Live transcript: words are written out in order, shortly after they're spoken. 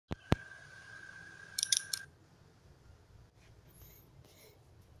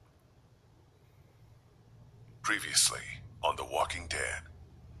Previously on The Walking Dead.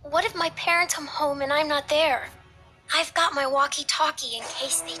 What if my parents come home and I'm not there? I've got my walkie-talkie in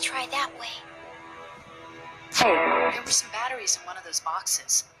case they try that way. There were some batteries in one of those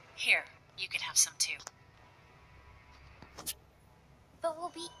boxes. Here, you can have some too. But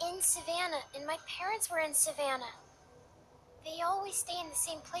we'll be in Savannah, and my parents were in Savannah. They always stay in the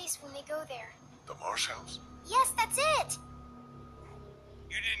same place when they go there. The Marsh House? Yes, that's it!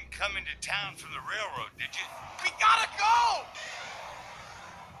 You didn't come into town from the railroad, did you? We gotta go!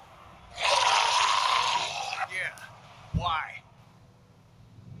 Yeah, why?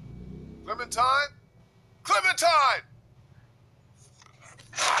 Clementine? Clementine!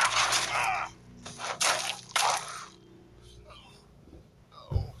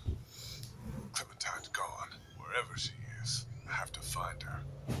 No. Clementine's gone. Wherever she is, I have to find her.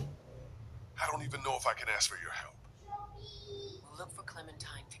 I don't even know if I can ask for your help. We'll look for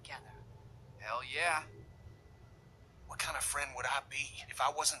Clementine together. Hell yeah. What kind of friend would I be if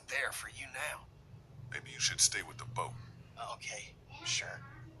I wasn't there for you now? Maybe you should stay with the boat. Okay, sure.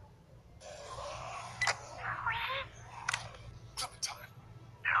 Clementine.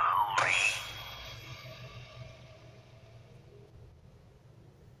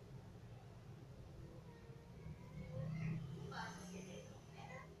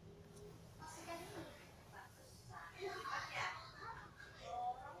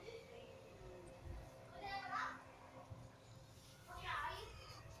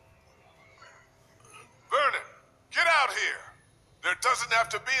 Vernon, get out here. There doesn't have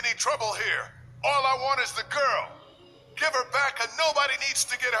to be any trouble here. All I want is the girl. Give her back and nobody needs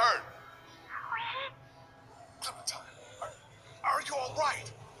to get hurt. Clementine, are you all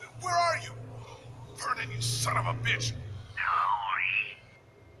right? Where are you? Vernon, you son of a bitch.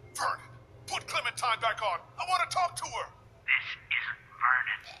 Vernon, put Clementine back on. I want to talk to her. This isn't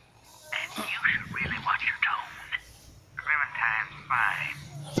Vernon, and you should really watch your tone. Clementine's fine,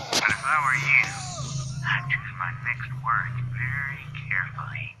 but if I were you, I'd choose my next words very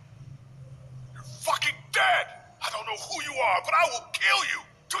carefully. You're fucking dead. I don't know who you are, but I will kill you.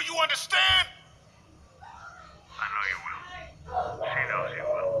 Do you understand? I know you will. She knows you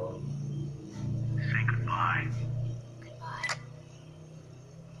will. Say goodbye. Goodbye.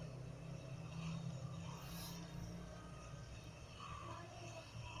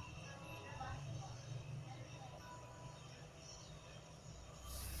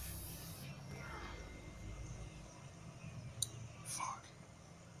 Fuck.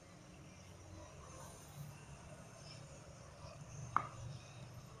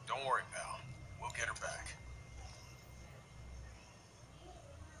 Don't worry, pal. We'll get her back.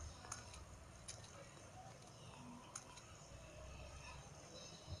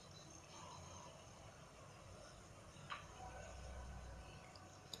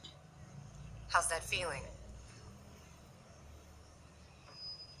 How's that feeling?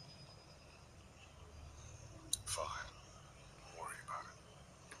 Fine. Don't worry about it.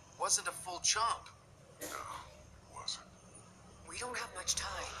 Wasn't a full chomp. No, it wasn't. We don't have much time.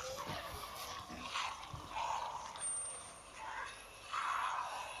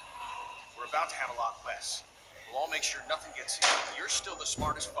 We're about to have a lot less. We'll all make sure nothing gets in. You're still the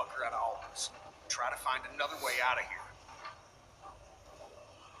smartest fucker out of all of us. Try to find another way out of here.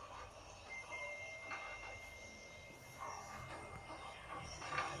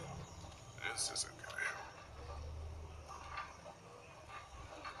 This isn't gonna help.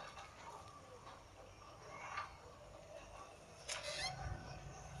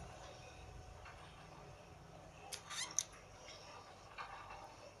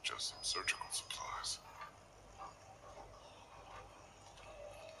 Just some surgical supplies.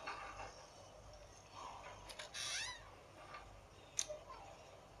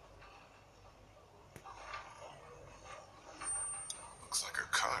 Looks like a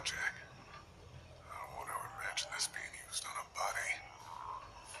carjack. I don't want to imagine this being used on a body.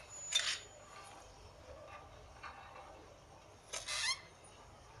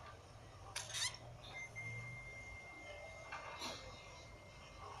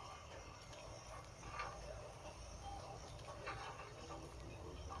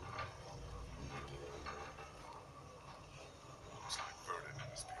 Looks like Vernon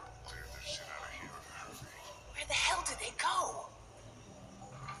and his people cleared their shit out of here in a hurry. Where the hell did they go?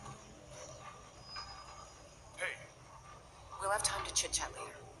 Hey, We'll have time to chit-chat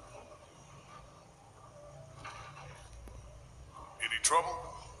later. Any trouble?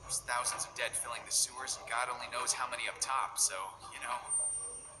 There's thousands of dead filling the sewers, and God only knows how many up top, so, you know.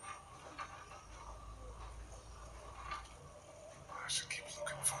 I should keep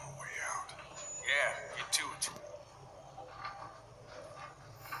looking for a way out. yeah, get to it.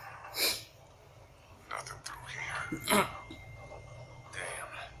 Nothing through here. Damn.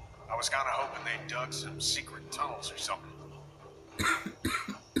 I was kind of hoping they dug some secret tunnels or something.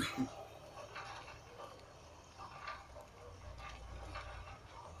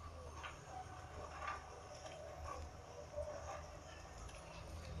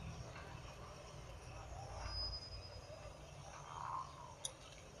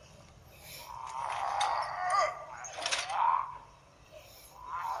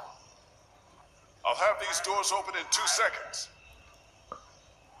 I'll have these doors open in 2 seconds.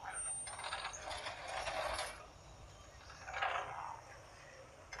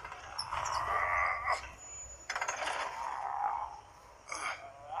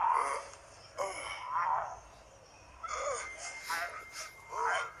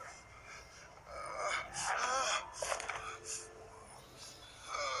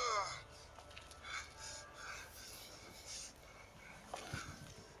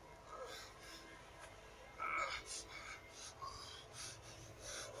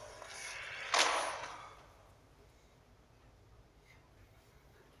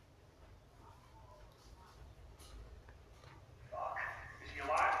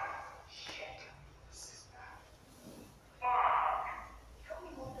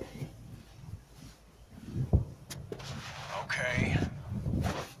 Okay.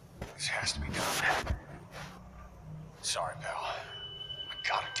 This has to be done. Sorry, pal. I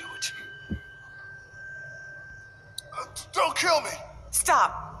gotta do it. Don't kill me!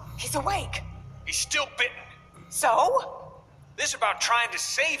 Stop! He's awake! He's still bitten. So? This is about trying to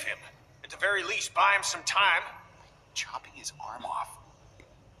save him. At the very least, buy him some time. Chopping his arm off.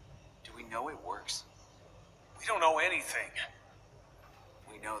 Do we know it works? We don't know anything.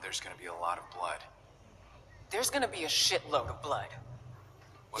 We know there's gonna be a lot of blood. There's gonna be a shitload of blood.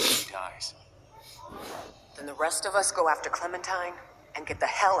 What if he dies? Then the rest of us go after Clementine and get the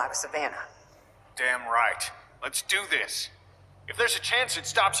hell out of Savannah. Damn right. Let's do this. If there's a chance it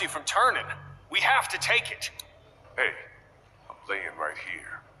stops you from turning, we have to take it. Hey, I'm laying right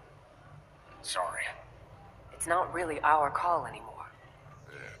here. Sorry. It's not really our call anymore.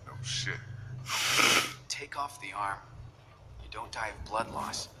 Yeah, no shit. Take off the arm. You don't die of blood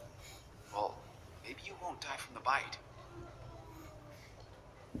loss. Well, maybe you won't die from the bite.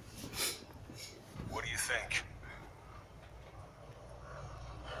 What do you think?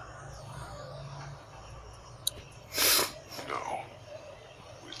 No.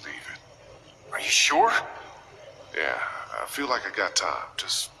 We leave it. Are you sure? Yeah, I feel like I got time.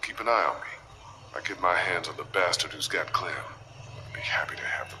 Just keep an eye on me. I get my hands on the bastard who's got Clem. I'd be happy to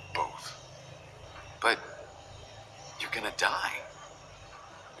have them both. But you're gonna die.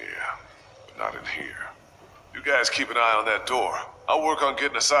 Yeah, but not in here. You guys keep an eye on that door. I'll work on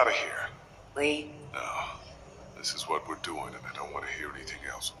getting us out of here. Lee? No, this is what we're doing, and I don't want to hear anything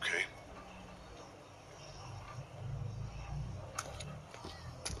else, okay?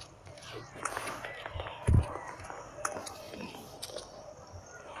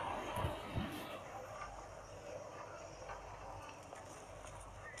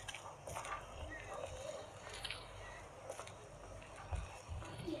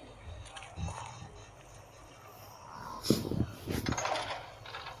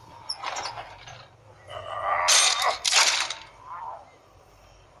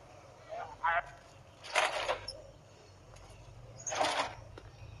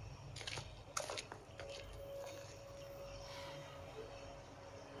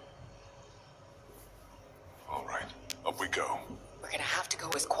 All right, up we go. We're gonna have to go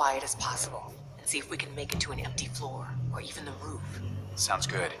as quiet as possible and see if we can make it to an empty floor or even the roof. Sounds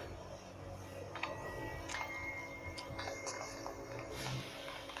good.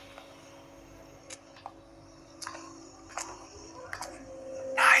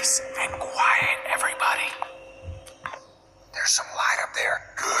 Nice and quiet, everybody. There's some light up there.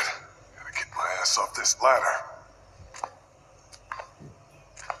 Good. Gotta get my ass off this ladder.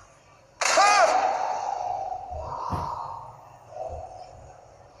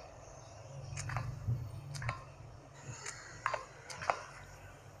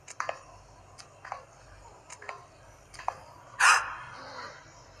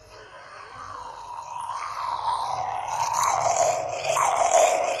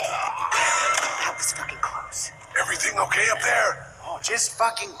 That was fucking close. Everything okay up there? Oh, just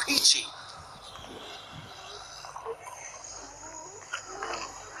fucking peachy.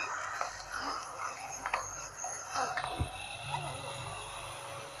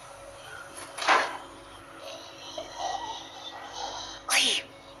 Lee!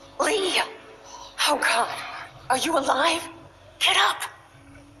 Lee! Oh God! Are you alive? Get up!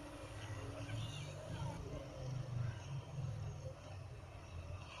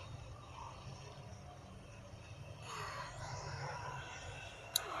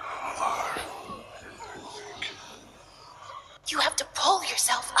 Pull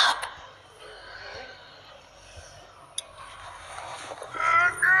yourself up.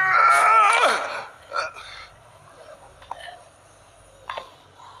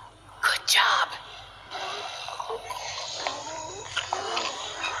 Good job.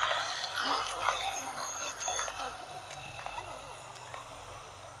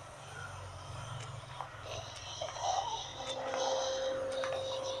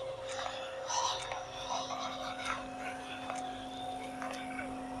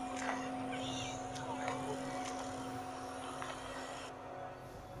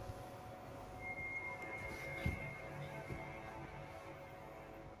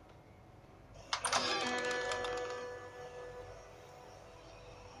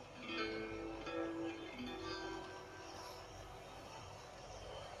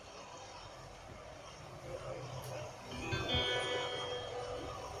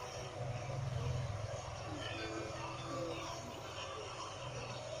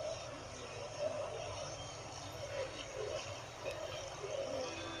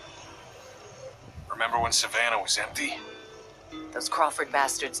 Remember when Savannah was empty? Those Crawford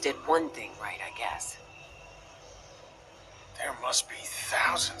bastards did one thing right, I guess. There must be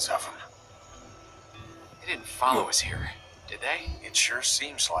thousands of them. They didn't follow us here, did they? It sure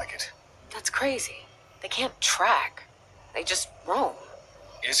seems like it. That's crazy. They can't track. They just roam.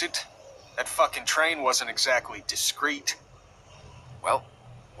 Is it? That fucking train wasn't exactly discreet. Well,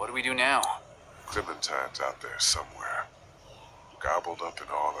 what do we do now? Clementine's out there somewhere. Gobbled up in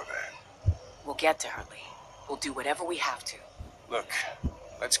all of that. We'll get to her, Lee. We'll do whatever we have to. Look,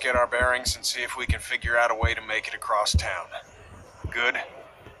 let's get our bearings and see if we can figure out a way to make it across town. Good?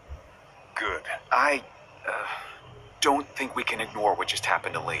 Good. I don't think we can ignore what just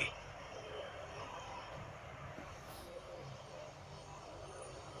happened to Lee.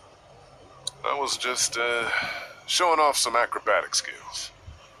 I was just, showing off some acrobatic skills.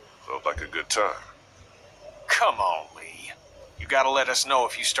 Felt like a good time. Come on, Lee. You gotta let us know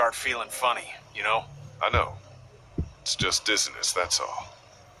if you start feeling funny, you know? I know. It's just dizziness, that's all.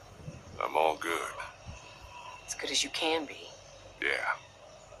 I'm all good. As good as you can be. Yeah.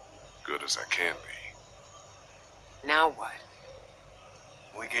 Good as I can be. Now what?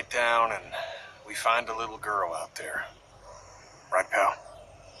 We get down and we find a little girl out there. Right, pal?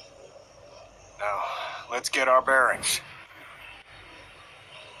 Now, let's get our bearings.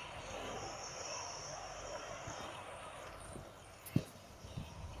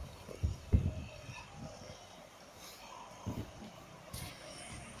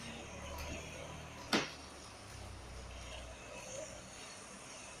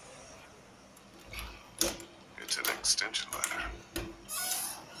 It's an extension letter.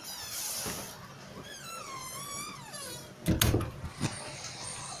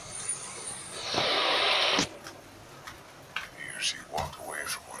 Here she walked away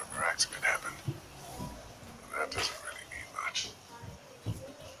from whatever accident happened. That doesn't really mean much.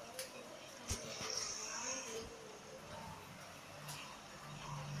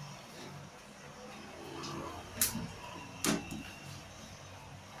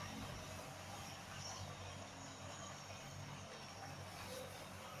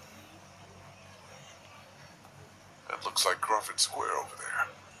 That looks like Crawford Square over there.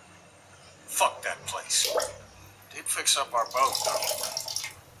 Fuck that place. Did fix up our boat, though.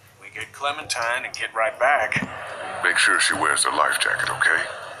 We get Clementine and get right back. Make sure she wears the life jacket, okay?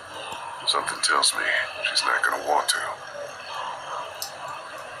 Something tells me she's not gonna want to.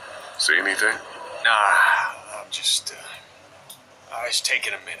 See anything? Nah, I'm just, I was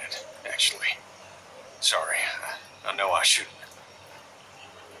taking a minute, actually. Sorry, I know I shouldn't.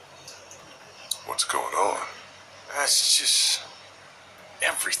 What's going on? That's just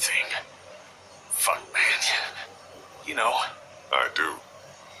everything. Fuck, man. You know, I do.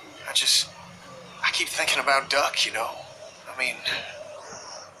 I keep thinking about Duck, you know. I mean,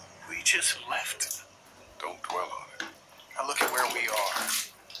 we just left. Don't dwell on it. I look at where we are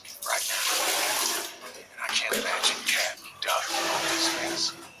right now, and I can't imagine Cat and Duck in all this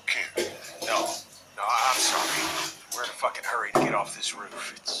mess. Can't. No, I'm sorry. We're in a fucking hurry to get off this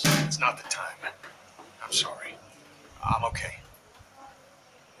roof. It's not the time. I'm sorry. I'm okay.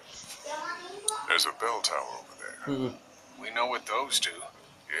 There's a bell tower over there. We know what those do.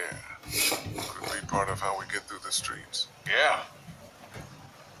 Yeah. Could be part of how we get through the streets. Yeah.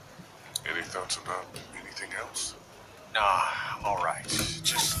 Any thoughts about anything else? Nah, I'm all right.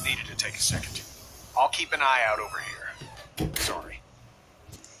 Just needed to take a second. I'll keep an eye out over here. Sorry.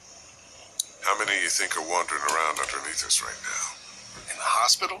 How many you think are wandering around underneath us right now? In the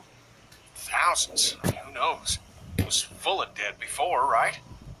hospital? Thousands. Who knows? It was full of dead before, right?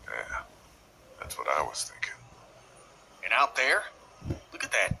 Yeah. That's what I was thinking. And out there?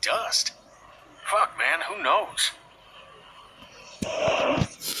 Look at that dust. Fuck, man, who knows?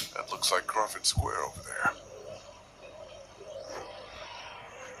 That looks like Crawford Square over there.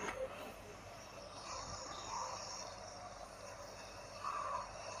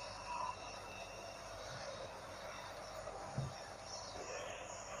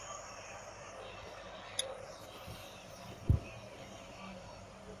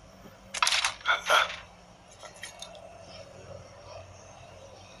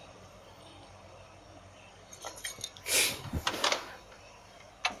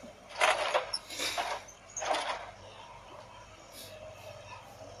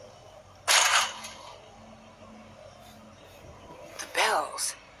 The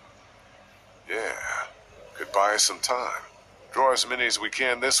bells. Yeah, could buy us some time. Draw as many as we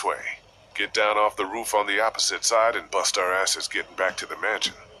can this way. Get down off the roof on the opposite side and bust our asses getting back to the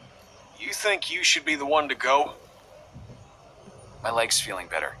mansion. You think you should be the one to go? My leg's feeling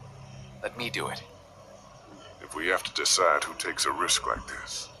better. Let me do it. If we have to decide who takes a risk like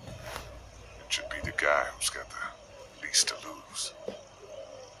this, it should be the guy who's got the least to lose.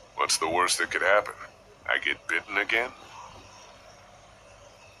 What's the worst that could happen? I get bitten again?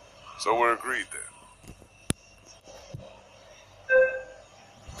 So we're agreed then.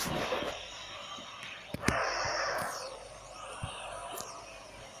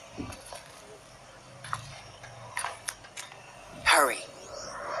 Hurry.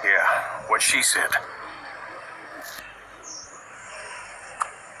 Yeah, what she said.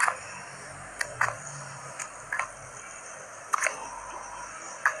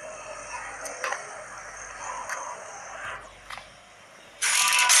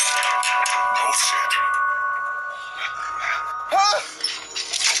 Bullshit.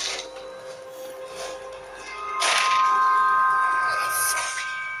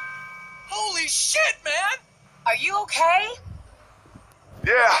 Holy shit, man! Are you okay?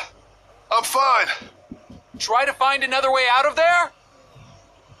 Yeah, I'm fine. Try to find another way out of there?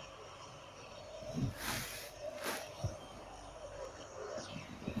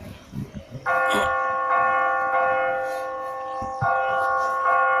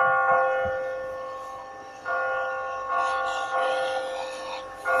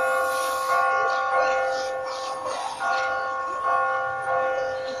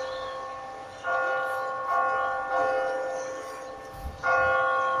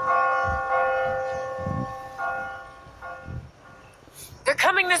 They're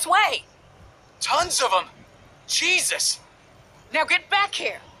coming this way. Tons of them! Jesus! Now get back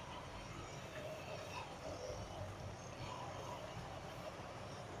here.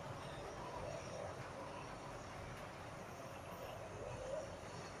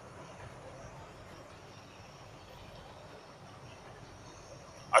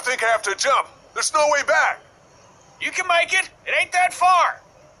 I think I have to jump. There's no way back. You can make it. It ain't that far.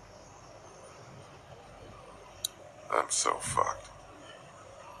 I'm so fucked.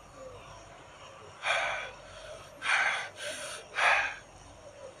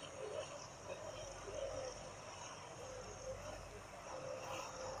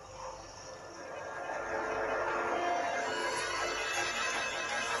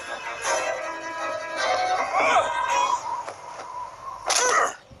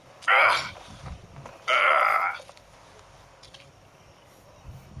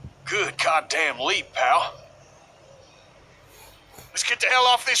 Good goddamn leap, pal. Let's get the hell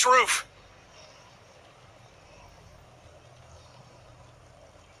off this roof.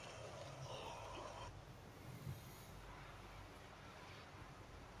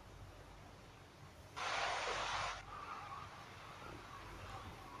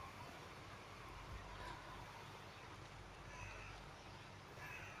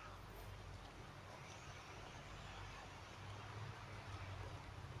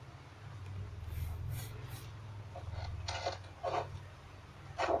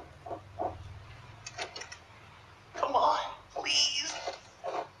 Come on, please.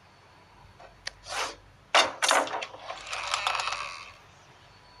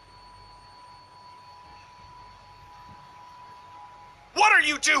 What are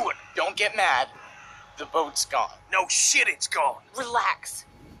you doing? Don't get mad. The boat's gone. No shit, it's gone. Relax.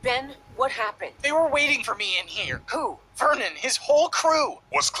 Ben, what happened? They were waiting for me in here. Who? Vernon, his whole crew.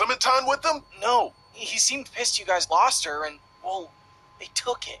 Was Clementine with them? No, he seemed pissed you guys lost her, and, well, they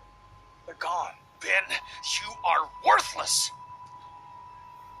took it. They're gone. Ben, you are worthless.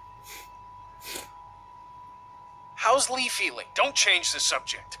 How's Lee feeling? Don't change the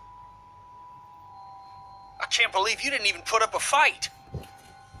subject. I can't believe you didn't even put up a fight.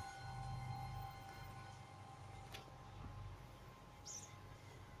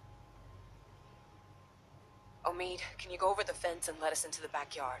 Omid, can you go over the fence and let us into the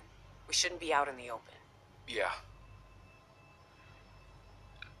backyard? We shouldn't be out in the open. Yeah.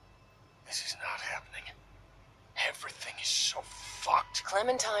 This is not happening. Everything is so fucked.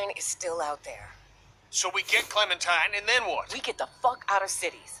 Clementine is still out there. So we get Clementine, and then what? We get the fuck out of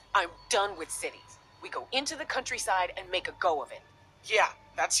cities. I'm done with cities. We go into the countryside and make a go of it. Yeah,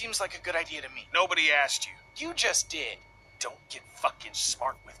 that seems like a good idea to me. Nobody asked you. You just did. Don't get fucking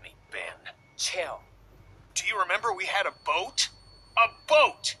smart with me, Ben. Chill. Do you remember we had a boat? A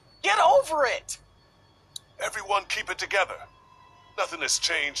boat! Get over it! Everyone keep it together. Nothing has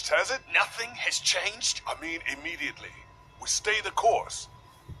changed, has it? Nothing has changed? I mean, immediately. We stay the course.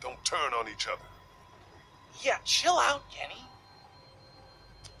 Don't turn on each other. Yeah, chill out, Kenny.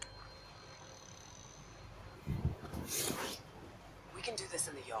 We can do this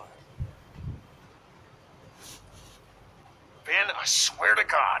in the yard. Ben, I swear to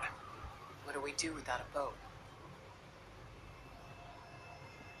God. What do we do without a boat?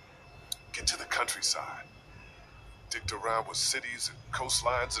 Get to the countryside. Dicked around with cities and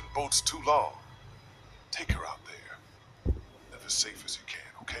coastlines and boats too long. Take her out there. Live as safe as you can,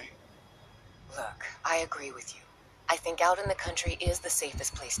 okay? Look, I agree with you. I think out in the country is the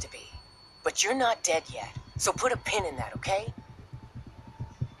safest place to be. But you're not dead yet, so put a pin in that, okay?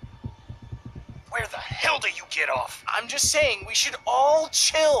 Where the hell do you get off? I'm just saying, we should all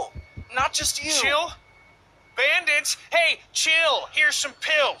chill. Not just you. Chill? Bandits? Hey, chill. Here's some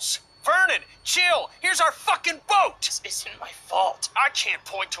pills. Vernon, chill. Here's our fucking boat. This isn't my fault. I can't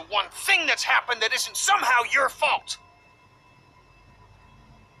point to one thing that's happened that isn't somehow your fault.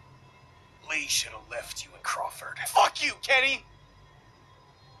 Lee should have left you in Crawford. Fuck you, Kenny!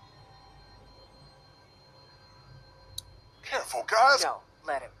 Careful, guys. No,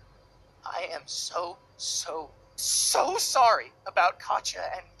 let him. I am so sorry about Katja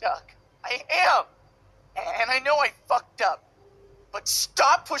and Duck. I am! And I know I fucked up. But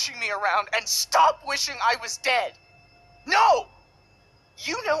stop pushing me around and stop wishing I was dead. No!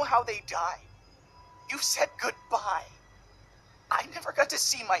 You know how they die. You said goodbye. I never got to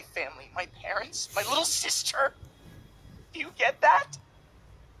see my family, my parents, my little sister. Do you get that?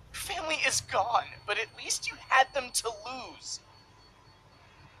 Family is gone, but at least you had them to lose.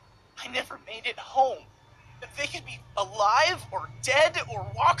 I never made it home. They could be alive or dead or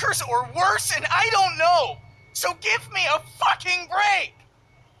walkers or worse, and I don't know. So give me a fucking break!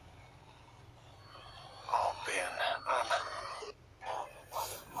 Oh, Ben,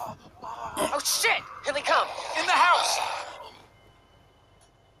 Oh shit! Here they come! in the house!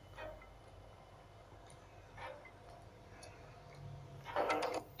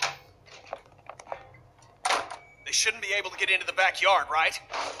 They shouldn't be able to get into the backyard, right?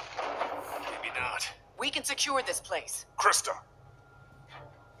 Maybe not. We can secure this place. Krista.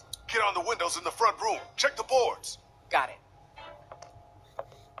 Get on the windows in the front room. Check the boards. Got it.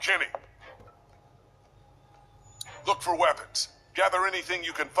 Kenny. Look for weapons. Gather anything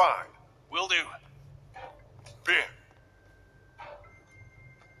you can find. Will do. Ben.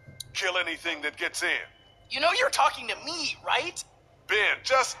 Kill anything that gets in. You know you're talking to me, right? Ben,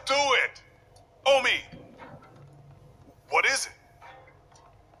 just do it. Omi. What is it?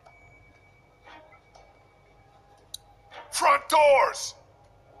 Front doors!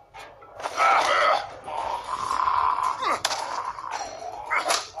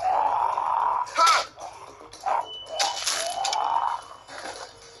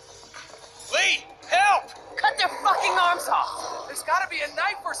 Lee, help! Cut their fucking arms off! There's gotta be a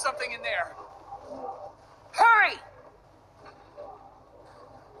knife or something in there. Hurry!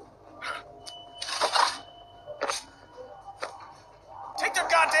 Take their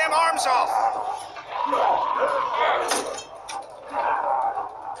goddamn arms off!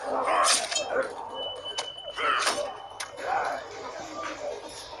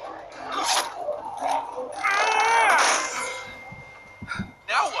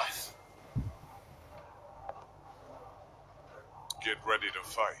 Now what? Get ready to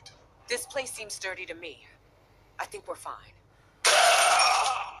fight. This place seems sturdy to me. I think we're fine.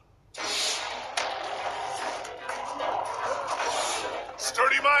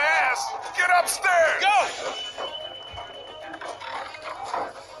 Sturdy my ass! Get upstairs! Go!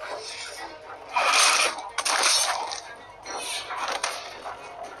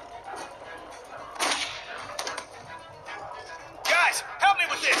 Guys, help me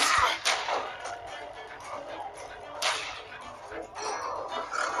with this!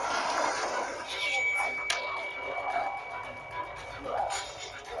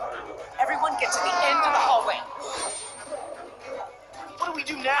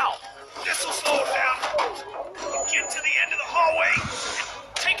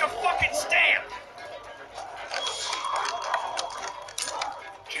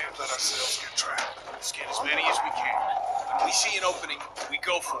 ourselves get trapped. Let's get as many as we can. When we see an opening, we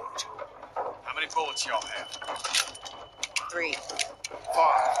go for it. How many bullets y'all have? 3. 5,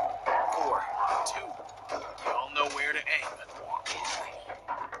 4, 2. Y'all know where to aim.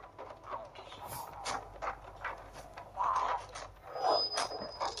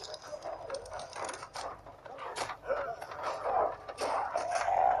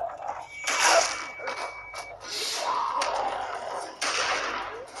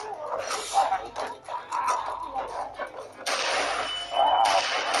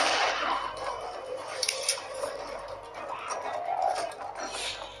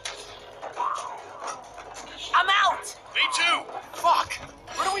 I'm out! Me too! Fuck!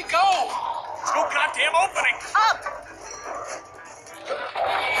 Where do we go? There's no goddamn opening! Up!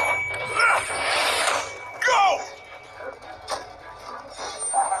 Go!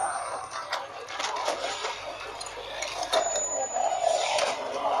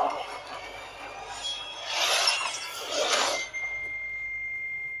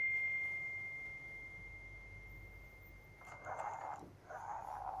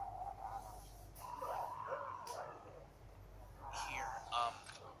 Here,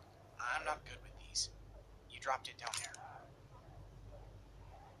 I'm not good with these. You dropped it down there.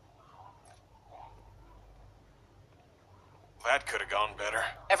 That could have gone better.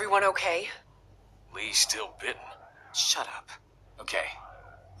 Everyone okay? Lee's still bitten. Shut up. Okay,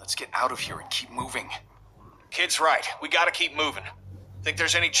 let's get out of here and keep moving. Kid's right. We gotta keep moving. Think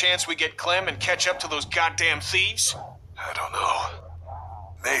there's any chance we get Clem and catch up to those goddamn thieves? I don't know.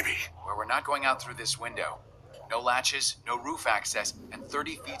 Maybe. Where we're not going out through this window. No latches, no roof access, and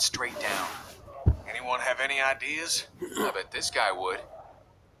 30 feet straight down. Anyone have any ideas? I bet this guy would.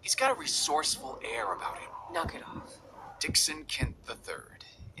 He's got a resourceful air about him. Knock it off. Dixon Kent III.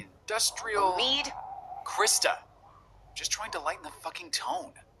 Industrial... Mead, Krista. Just trying to lighten the fucking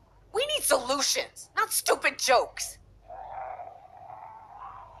tone. we need solutions, not stupid jokes.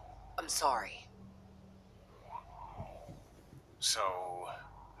 I'm sorry. So,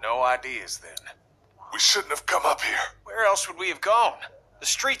 no ideas then. We shouldn't have come up here. Where else would we have gone? The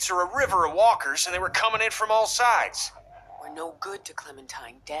streets are a river of walkers and they were coming in from all sides. We're no good to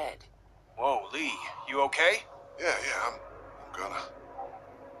Clementine dead. Whoa, Lee, you okay? Yeah, I'm gonna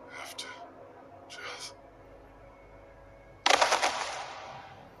have to just...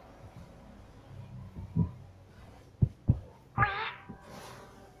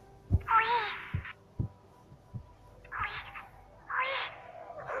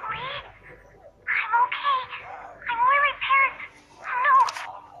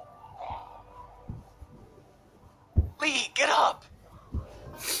 Lee, get up!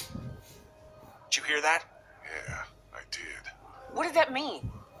 Did you hear that? Yeah, I did. What did that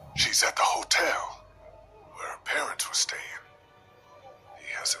mean? She's at the hotel where her parents were staying. He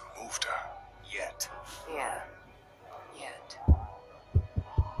hasn't moved her. Yet. Yeah. Yet.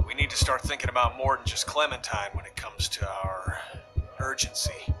 We need to start thinking about more than just Clementine when it comes to our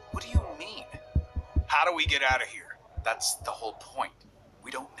urgency. What do you mean? How do we get out of here? That's the whole point.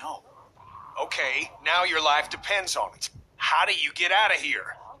 We don't know. Okay, now your life depends on it. How do you get out of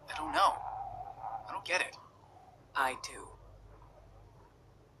here? I don't know. I don't get it. I do.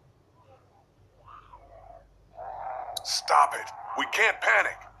 Stop it. We can't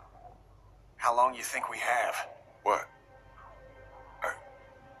panic. How long you think we have? What?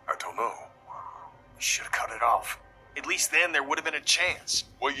 I don't know. We should have cut it off. At least then there would have been a chance.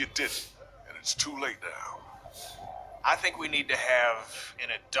 Well, you didn't, and it's too late now. I think we need to have an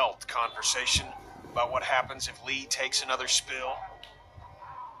adult conversation about what happens if Lee takes another spill.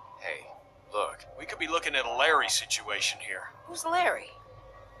 Hey, look. We could be looking at a Larry situation here. Who's Larry?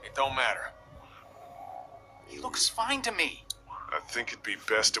 It don't matter. He looks fine to me. I think it'd be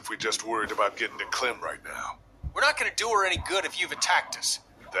best if we just worried about getting to Clem right now. We're not gonna do her any good if you've attacked us.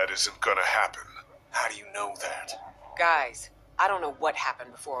 That isn't gonna happen. How do you know that? Guys, I don't know what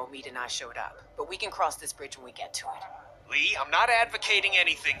happened before Omid and I showed up, but we can cross this bridge when we get to it. Lee, I'm not advocating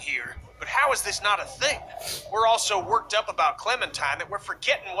anything here, but how is this not a thing? We're all so worked up about Clementine that we're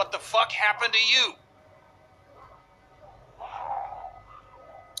forgetting what the fuck happened to you.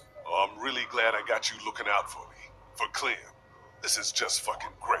 Oh, I'm really glad I got you looking out for me. For Clem. This is just fucking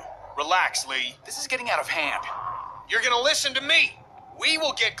great. Relax, Lee. This is getting out of hand. You're gonna listen to me. We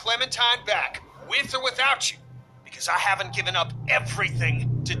will get Clementine back, with or without you. Because I haven't given up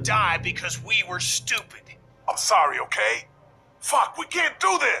everything to die because we were stupid. I'm sorry, okay? Fuck, we can't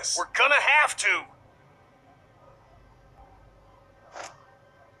do this! We're gonna have to.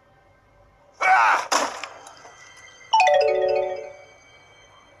 Ah!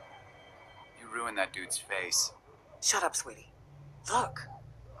 You ruined that dude's face. Shut up, sweetie. Look.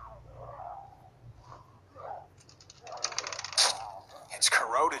 It's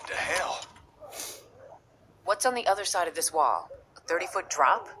corroded to hell. What's on the other side of this wall? A 30-foot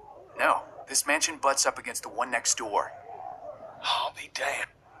drop? No, this mansion butts up against the one next door. I'll be damned.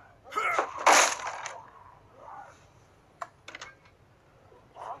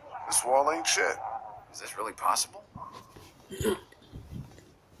 This wall ain't shit. Is this really possible?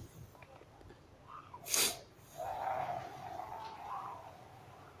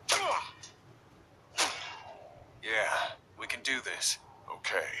 Yeah, we can do this.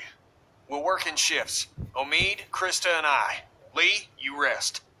 Okay. We'll work in shifts. Omid, Krista, and I. Lee, you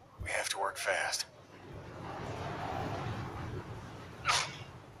rest. We have to work fast.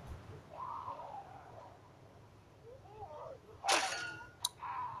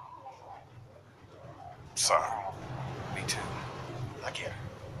 Sorry. Me too. I get it.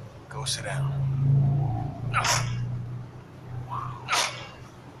 Go sit down.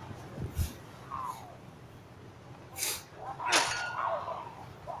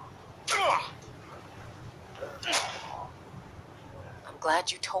 I'm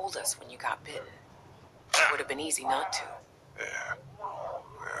glad you told us when you got bitten. It would have been easy not to. Yeah.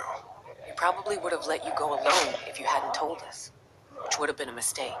 Well, We probably would have let you go alone if you hadn't told us, which would have been a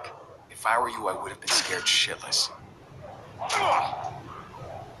mistake. If I were you, I would have been scared shitless. I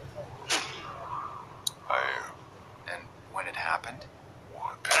am. And when it happened,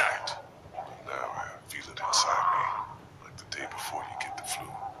 One packed. Now I feel it inside me. Like the day before you get the flu.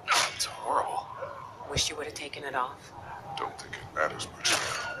 it's horrible. Wish you would have taken it off. Don't think it matters much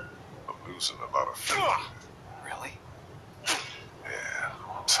now. I'm losing a lot of feeling. Really? Yeah,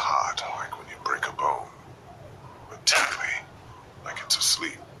 it's hot, like when you break a bone. But tingly, like it's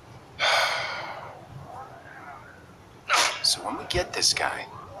asleep. So when we get this guy,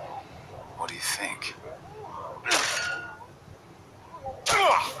 what do you think?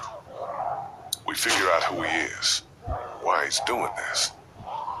 We figure out who he is, why he's doing this.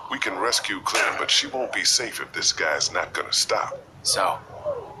 We can rescue Clem, but she won't be safe if this guy's not gonna stop. So,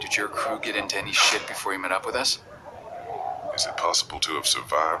 did your crew get into any shit before you met up with us? Is it possible to have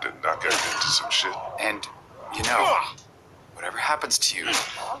survived and not gotten into some shit? And, you know, whatever happens to you,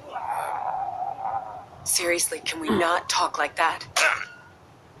 Seriously, can we not talk like that?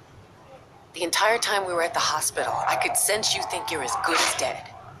 The entire time we were at the hospital, I could sense you think you're as good as dead.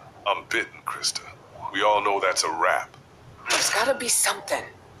 I'm bitten, Krista. We all know that's a wrap. There's gotta be something.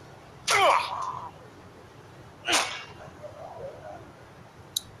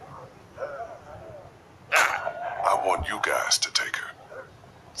 I want you guys to take her.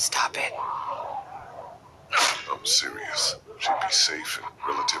 Stop it. I'm serious. She'd be safe and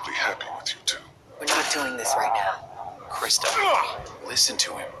relatively happy with you two. We're not doing this right now. Krista, listen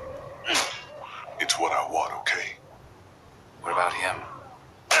to him. It's what I want, okay? What about him?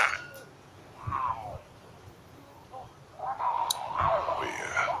 We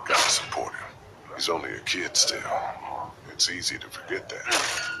gotta support him. He's only a kid still. It's easy to forget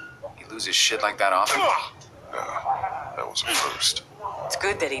that. He loses shit like that often? Nah, that was a first. It's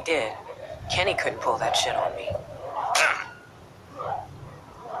good that he did. Kenny couldn't pull that shit on me.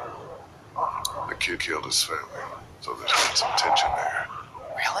 The kid killed his family, so there's been some tension there.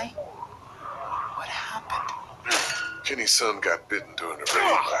 Really? What happened? Kenny's son got bitten during a raid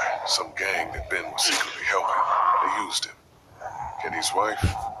by some gang that Ben was secretly helping. They used him. Kenny's wife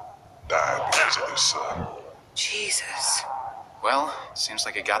died because of their son. Jesus. Well, seems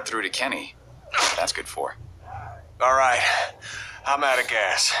like it got through to Kenny. That's good for. All right. I'm out of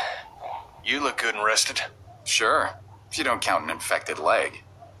gas. You look good and rested. Sure, if you don't count an infected leg.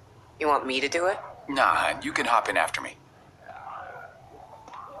 You want me to do it? Nah, you can hop in after me.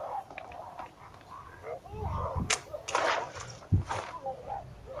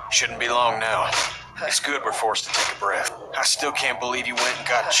 Shouldn't be long now. It's good we're forced to take a breath. I still can't believe you went and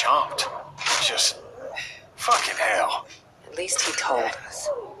got chomped. Just fucking hell. At least he told us.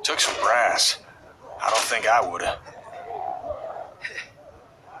 Took some brass. I don't think I would've.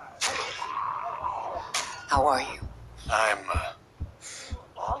 How are you? I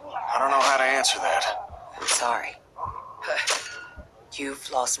don't know how to answer that. I'm sorry. You've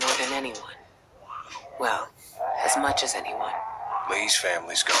lost more than anyone. Well, as much as anyone. Lee's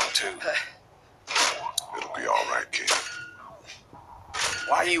family's gone too. It'll be all right, kid.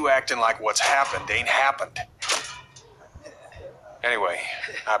 Why are you acting like what's happened ain't happened? Anyway,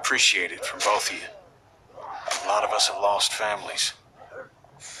 I appreciate it from both of you. A lot of us have lost families.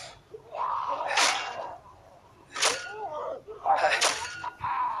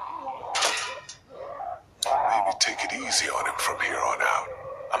 Maybe take it easy on him from here on out.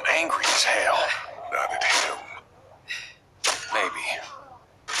 I'm angry as hell. Not at him. Maybe.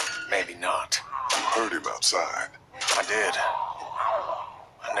 Maybe not. You heard him outside. I did.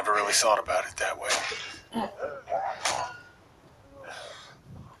 I never really thought about it that way.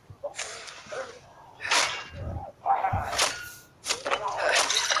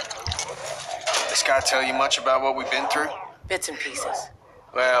 This guy tell you much about what we've been through? Bits and pieces.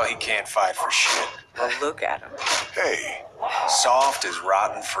 Well, he can't fight for shit. Well, look at him. Hey, Soft as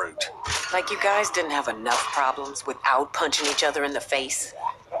rotten fruit. Like you guys didn't have enough problems without punching each other in the face.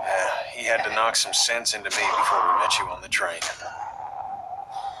 He had to knock some sense into me before we met you on the train.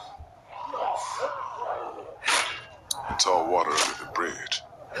 it's all water under the bridge.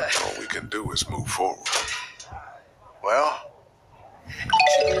 All we can do is move forward. Well,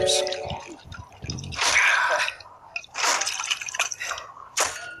 cheers.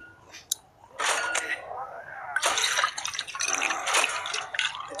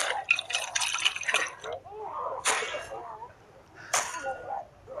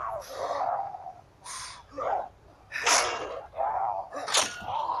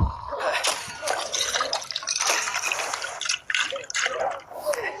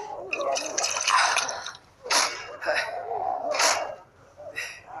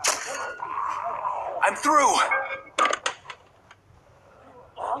 I'm through!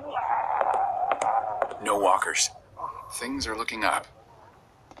 No walkers. Things are looking up.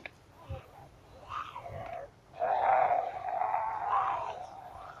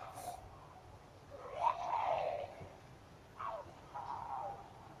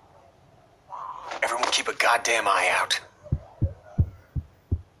 Everyone keep a goddamn eye out.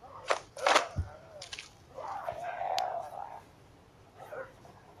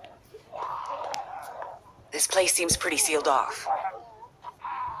 This place seems pretty sealed off.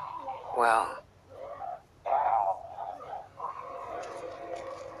 Well,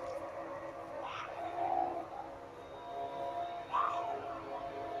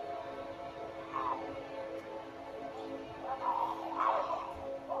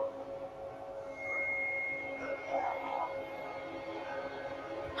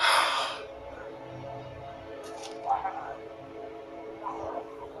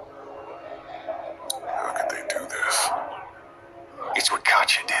 How could they do this? It's what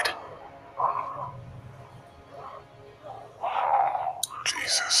Katya did.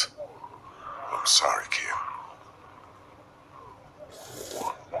 Jesus. I'm sorry, kid.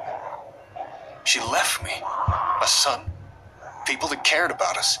 She left me. A son. People that cared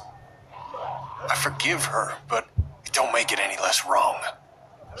about us. I forgive her, but it don't make it any less wrong.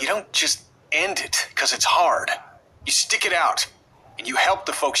 You don't just end it because it's hard. You stick it out, and you help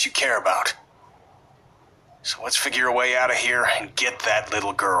the folks you care about. So let's figure a way out of here and get that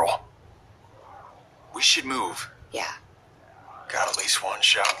little girl. We should move. yeah. Got at least one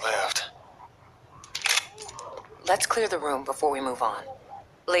shot left. Let's clear the room before we move on.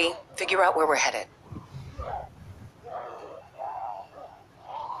 Lee, figure out where we're headed.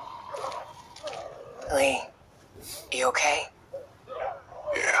 Lee, you okay?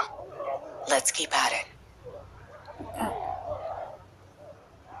 Yeah. Let's keep at it.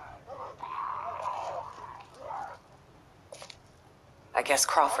 I guess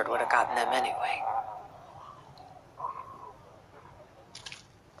Crawford would have gotten them anyway.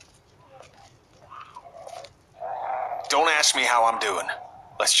 Don't ask me how I'm doing.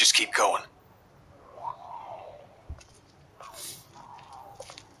 Let's just keep going.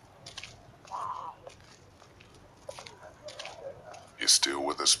 You still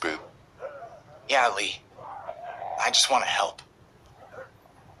with us, Ben? Yeah, Lee. I just want to help.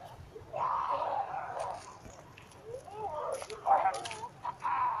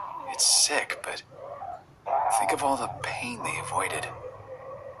 It's sick, but think of all the pain they avoided.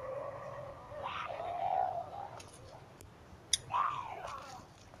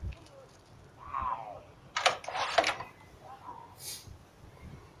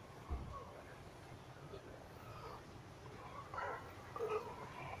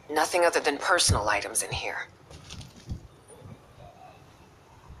 Nothing other than personal items in here.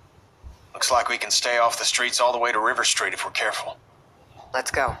 Looks like we can stay off the streets all the way to River Street if we're careful.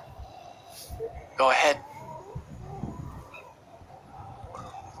 Let's go. Go ahead.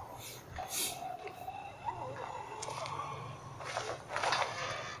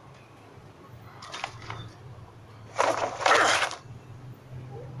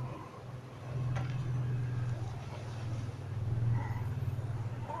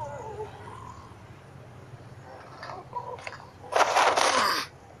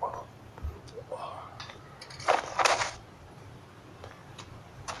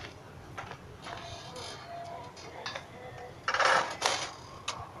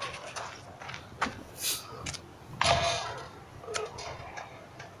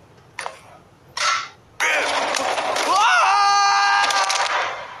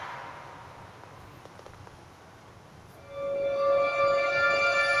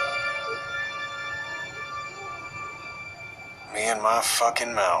 my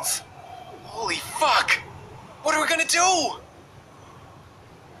fucking mouth. Holy fuck! What are we gonna do?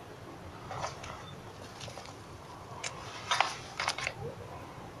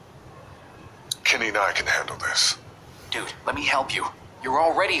 Kenny and I can handle this. Dude, let me help you. You're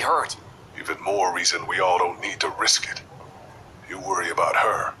already hurt. Even more reason we all don't need to risk it. You worry about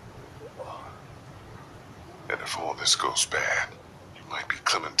her. And if all this goes bad, you might be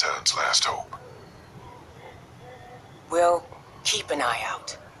Clementine's last hope. We'll keep an eye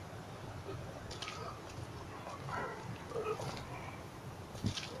out.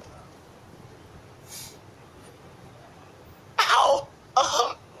 Ow!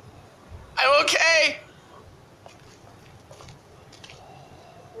 I'm okay!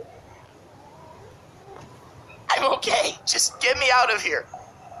 I'm okay. Just get me out of here.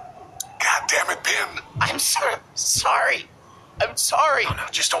 God damn it, Ben. I'm sorry. I'm sorry. No,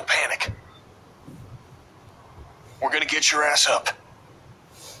 just don't panic. We're gonna get your ass up.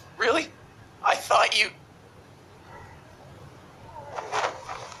 Really? I thought you...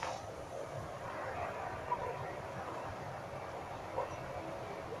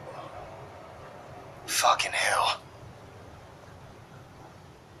 Fucking hell.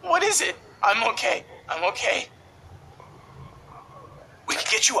 What is it? I'm okay. I'm okay. We can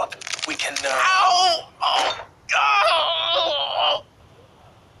get you up. We can, Ow! Oh, oh.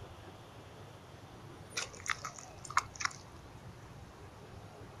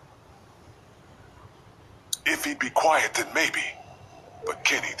 If he'd be quiet, then maybe. But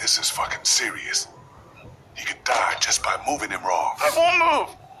Kenny, this is fucking serious. He could die just by moving him wrong. I won't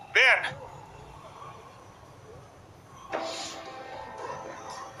move. Ben!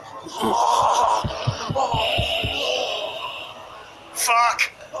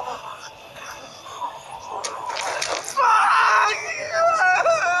 Fuck.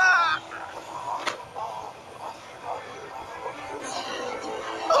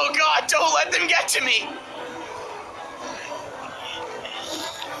 Oh God, don't let them get to me.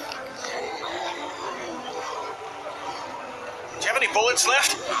 Do you have any bullets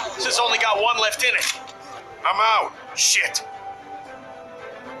left? This has only got one left in it. I'm out. Shit.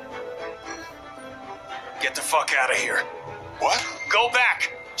 Get the fuck out of here. What? Go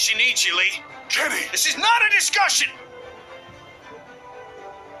back. She needs you, Lee. Kenny! This is not a discussion.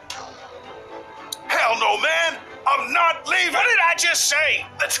 Hell no, man! I'm not leaving! What did I just say?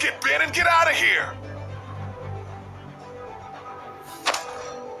 Let's get Ben and get out of here!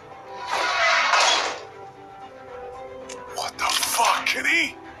 What the fuck,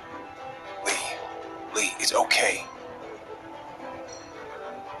 Kenny? Lee, it's okay.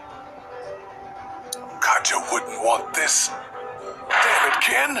 God, you wouldn't want this. Damn it,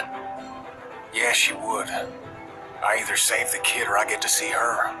 Ken! Yeah, she would. I either save the kid or I get to see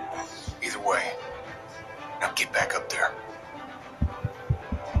her. Either way. Now get back up there.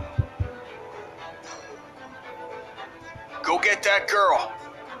 Go get that girl.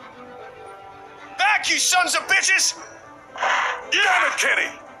 Back, you sons of bitches! Damn it,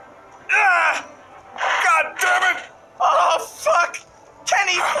 Kenny! Ah! God damn it! Oh, fuck.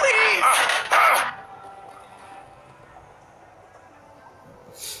 Kenny, please.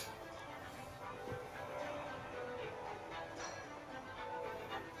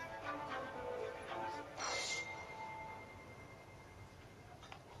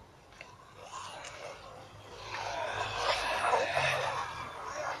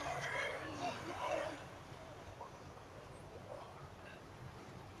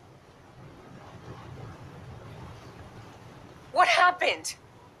 What happened?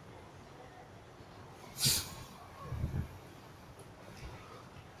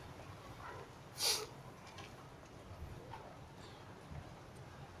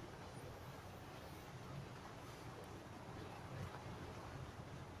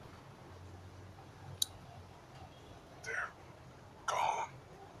 They're gone.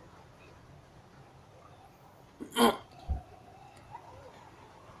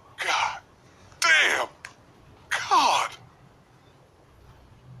 God damn! God!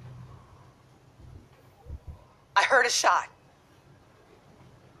 I heard a shot.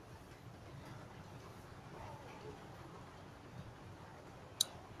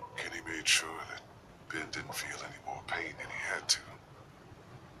 Kenny made sure that Ben didn't feel any more pain than he had to.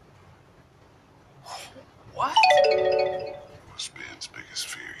 What? It was Ben's biggest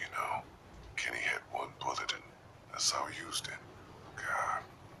fear, you know. Kenny had one bullet and that's how he used it. God,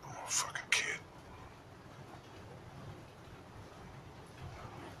 poor fucking kid.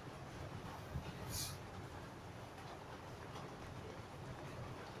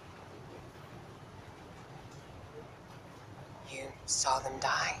 You saw them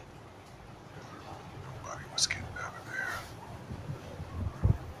die? Nobody was getting out of there.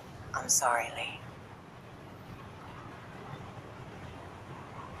 I'm sorry, Lee.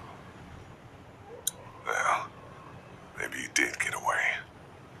 Well, maybe you did get away.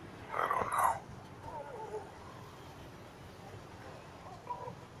 I don't know.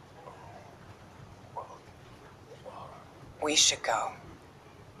 We should go.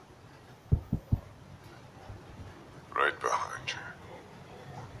 Right behind you.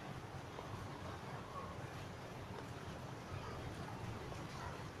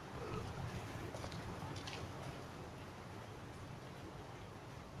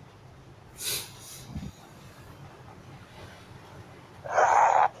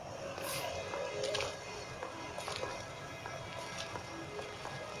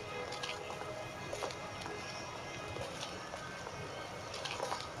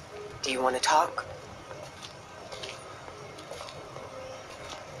 Do you want to talk?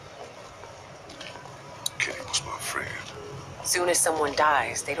 Kitty was my friend. Soon as someone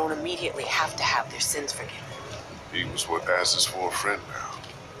dies, they don't immediately have to have their sins forgiven. He was what passes for a friend now.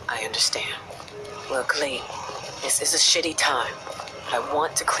 I understand. Look, Lee, this is a shitty time. I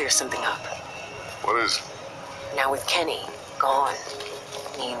want to clear something up. What is it? Now with Kenny gone,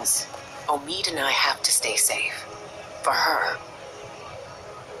 means Omid and I have to stay safe. For her.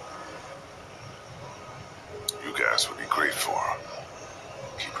 You guys would be great for her.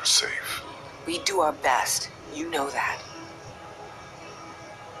 Keep her safe. We do our best. You know that.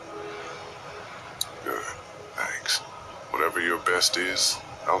 Good. Thanks. Whatever your best is,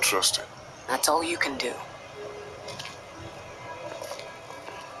 I'll trust it. That's all you can do.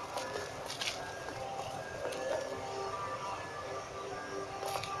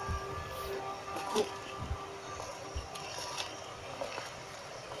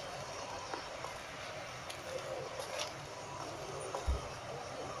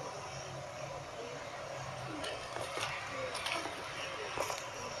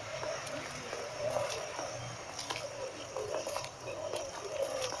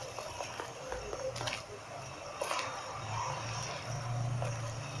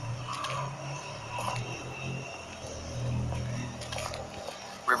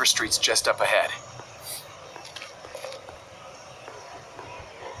 River Street's just up ahead.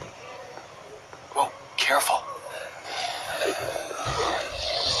 Whoa, careful.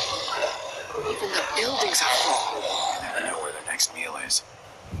 Even the buildings are full. You never know where the next meal is.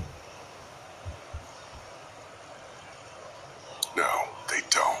 No, they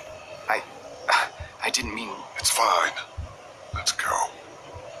don't. I didn't mean... It's fine. Let's go.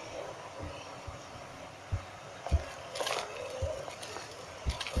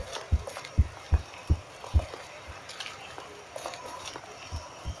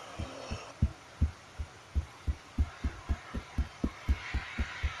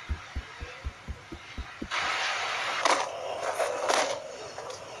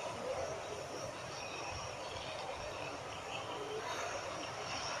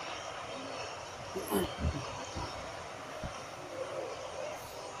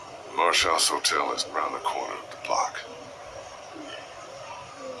 Marshall's hotel is around the corner of the block.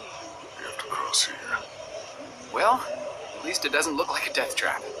 You have to cross here. Well, at least it doesn't look like a death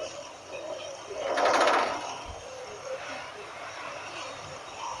trap.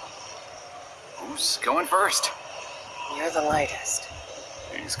 Who's going first? You're the lightest.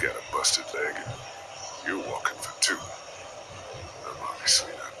 He's got a busted leg, and you're walking for two. I'm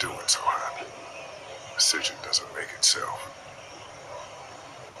obviously not doing so hot. Decision doesn't make itself.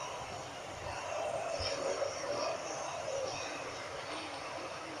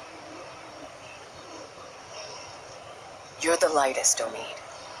 You're the lightest, Omid.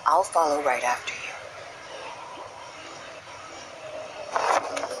 I'll follow right after you.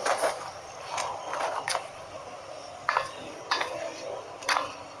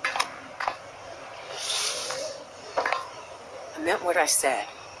 I meant what I said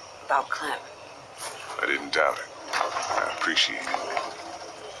about Clem. I didn't doubt it. I appreciate it.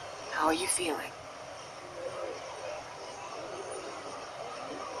 How are you feeling?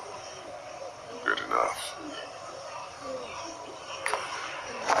 Good enough.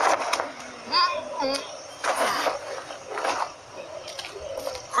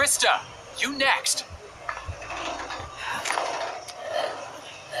 Krista, you next.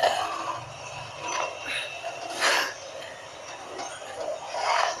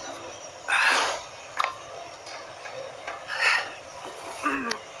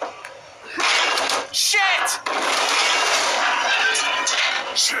 Shit!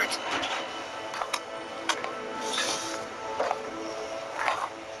 Shit!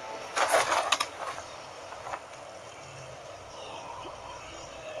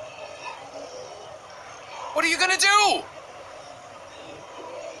 What are you gonna do?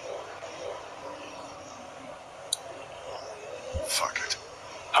 Fuck it.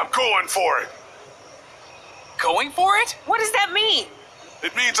 I'm going for it. Going for it? What does that mean?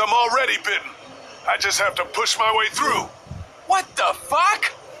 It means I'm already bitten. I just have to push my way through. What the fuck?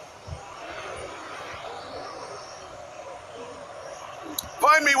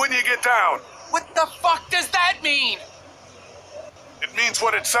 Find me when you get down. What the fuck does that mean? It means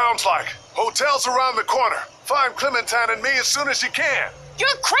what it sounds like. Hotel's around the corner. Find Clementine and me as soon as you can. You're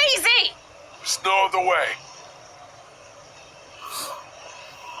crazy! There's no other way.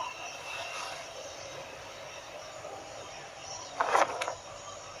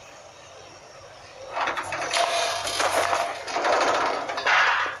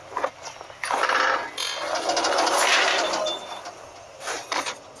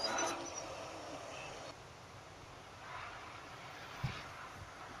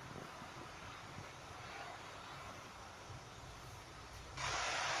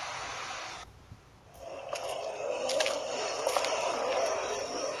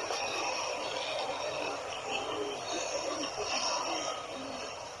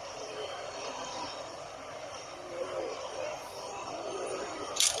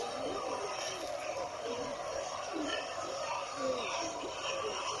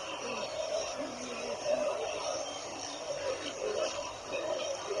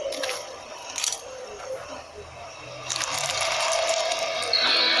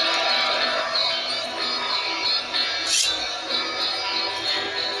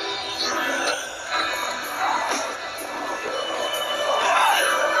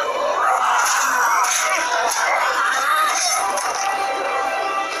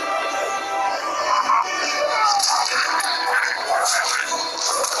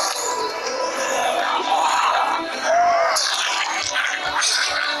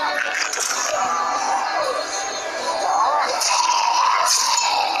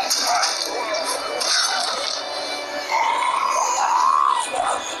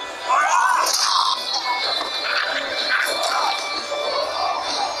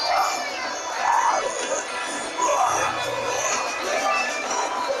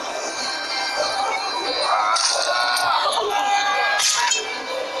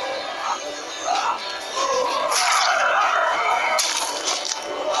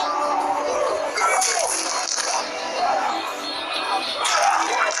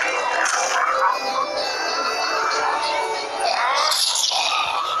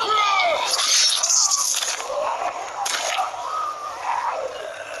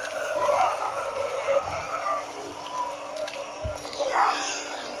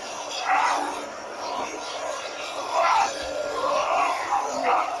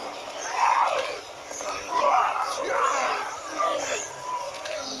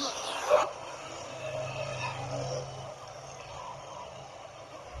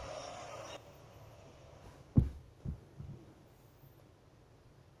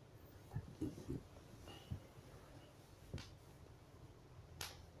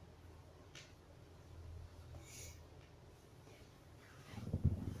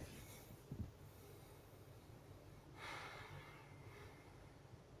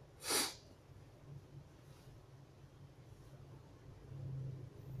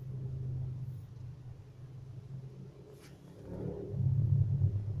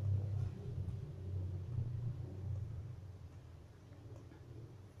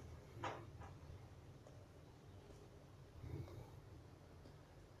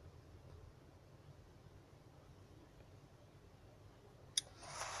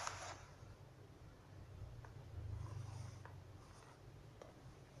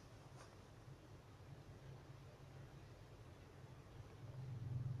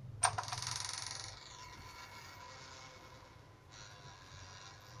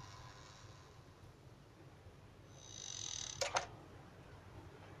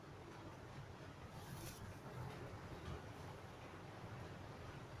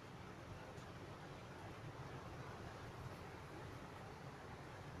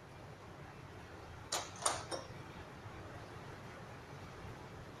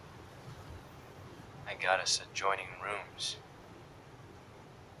 I got us adjoining rooms.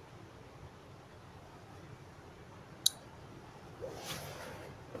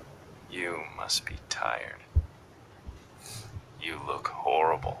 You must be tired. You look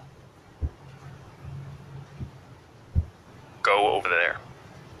horrible. Go over there.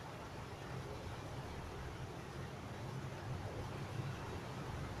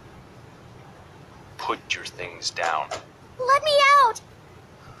 Put your things down. Let me out!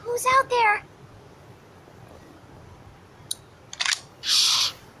 Who's out there?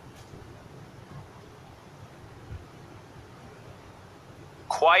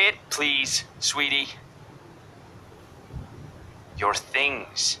 Quiet, please, sweetie. Your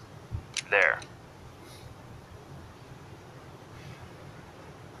things. There.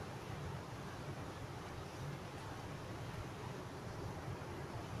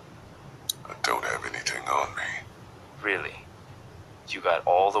 I don't have anything on me. Really? You got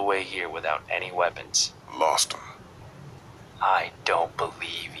all the way here without any weapons? Lost them. I don't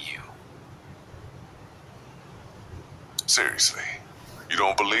believe you. Seriously, you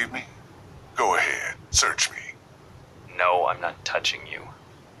don't believe me? Go ahead, search me. No, I'm not touching you.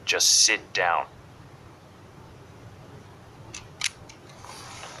 Just sit down.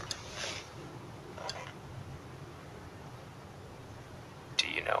 Do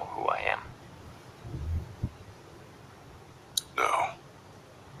you know who I am? No,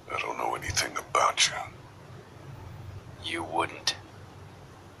 I don't know anything about you. You wouldn't.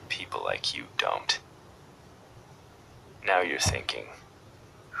 People like you don't. Now you're thinking,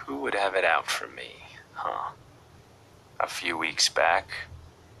 who would have it out for me, huh? A few weeks back,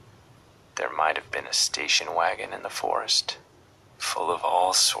 there might have been a station wagon in the forest, full of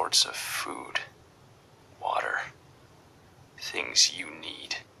all sorts of food, water, things you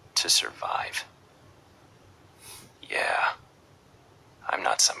need to survive. Yeah, I'm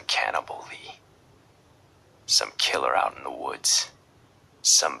not some cannibal, Lee. Some killer out in the woods.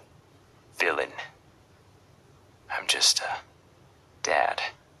 Some villain. I'm just a dad.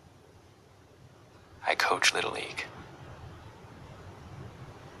 I coach Little League.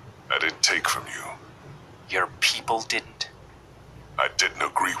 I didn't take from you. Your people didn't? I didn't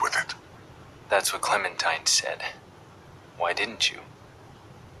agree with it. That's what Clementine said. Why didn't you?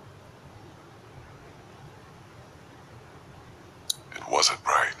 It wasn't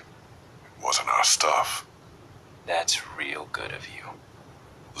right. It wasn't our stuff. That's real good of you.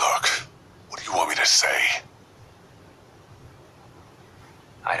 Look, what do you want me to say?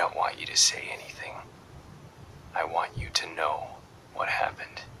 I don't want you to say anything. I want you to know what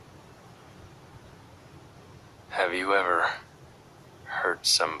happened. Have you ever hurt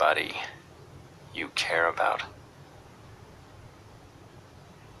somebody you care about?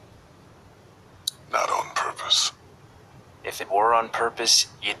 Not on purpose. If it were on purpose,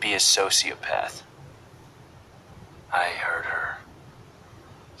 you'd be a sociopath. I hurt her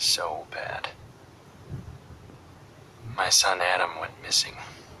so bad. My son Adam went missing.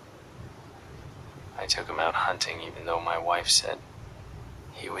 I took him out hunting even though my wife said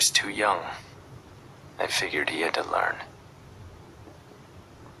he was too young. I figured he had to learn.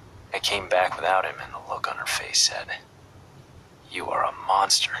 I came back without him and the look on her face said, "You are a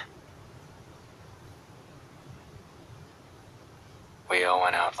monster." We all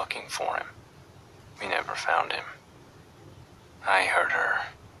went out looking for him. We never found him. I hurt her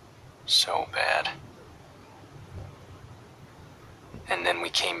so bad. And then we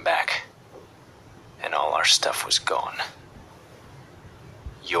came back, and all our stuff was gone.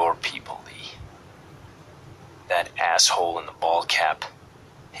 Your people, Lee. That asshole in the ball cap,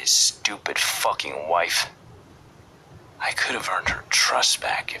 his stupid fucking wife. I could have earned her trust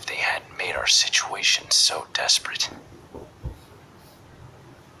back if they hadn't made our situation so desperate.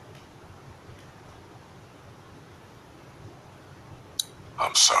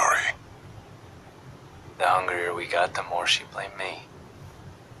 I'm sorry. The hungrier we got, the more she blamed me.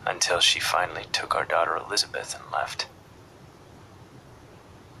 Until she finally took our daughter Elizabeth and left.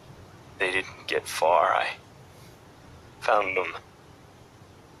 They didn't get far. I found them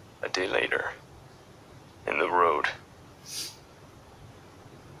a day later in the road.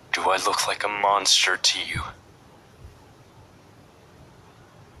 Do I look like a monster to you?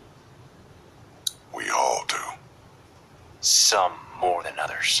 We all do. Some more than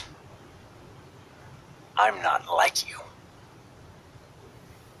others. I'm not like you.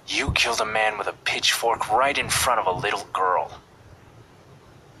 You killed a man with a pitchfork right in front of a little girl.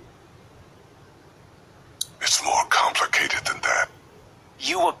 It's more complicated than that.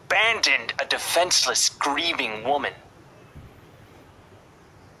 You abandoned a defenseless, grieving woman.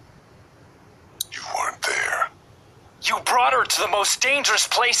 You weren't there. You brought her to the most dangerous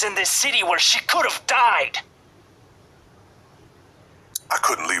place in this city where she could have died. I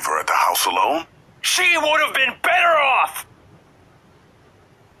couldn't leave her at the house alone. She would have been better off!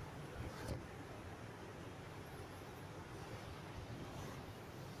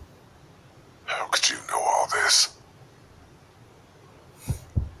 How could you know all this?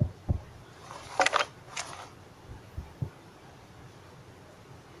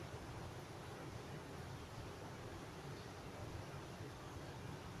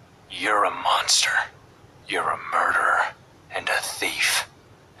 You're a monster. You're a murderer and a thief.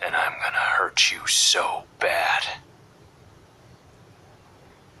 And I'm gonna hurt you so bad.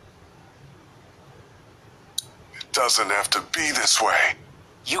 It doesn't have to be this way.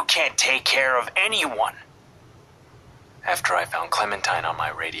 You can't take care of anyone. After I found Clementine on my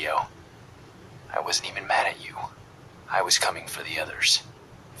radio, I wasn't even mad at you. I was coming for the others,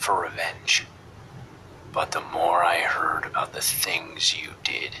 for revenge. But the more I heard about the things you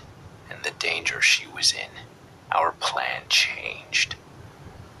did and the danger she was in, our plan changed.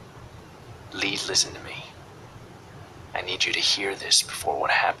 Lee, listen to me. I need you to hear this before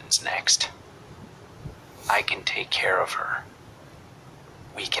what happens next. I can take care of her.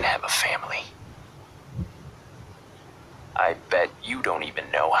 We can have a family. I bet you don't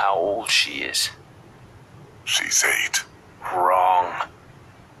even know how old she is. She's 8. Wrong.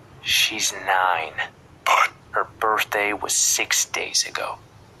 She's 9. But Her birthday was 6 days ago.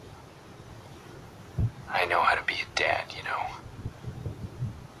 I know how to be a dad, you know.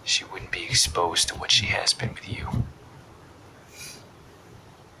 She wouldn't be exposed to what she has been with you.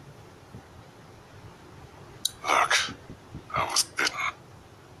 look, I was bitten.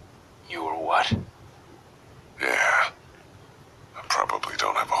 You were what? Yeah. I probably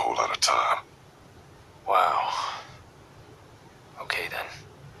don't have a whole lot of time. Wow. Okay then.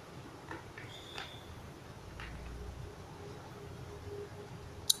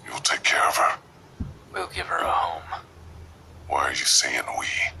 You'll take care of her. We'll give her a home. Why are you saying we?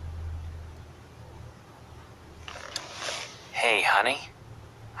 Hey, honey.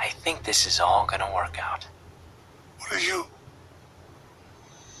 I think this is all gonna work out. What are you?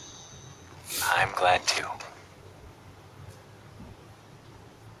 I'm glad too.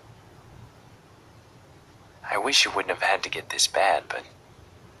 I wish it wouldn't have had to get this bad, but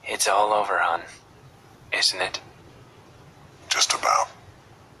it's all over, hon. Isn't it? Just about.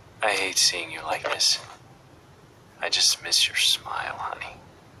 I hate seeing you like this. I just miss your smile, honey.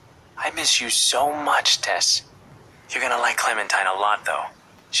 I miss you so much, Tess. You're gonna like Clementine a lot, though.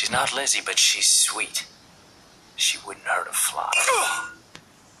 She's not Lizzie, but she's sweet. She wouldn't hurt a fly.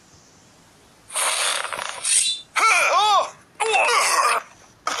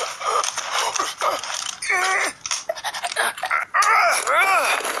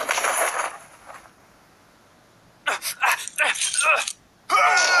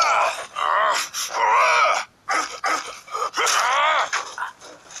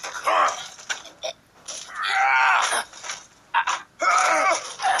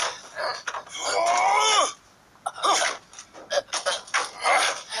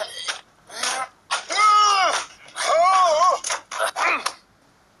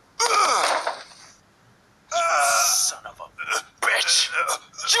 Son of a bitch!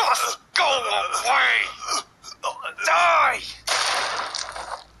 Just go away! Die!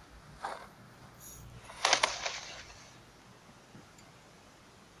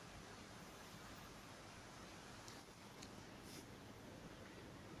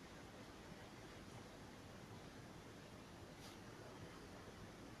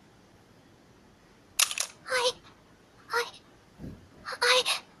 I...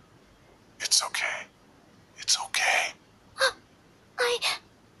 It's okay. It's okay.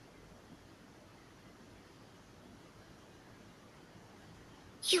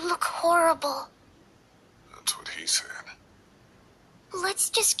 You look horrible. That's what he said. Let's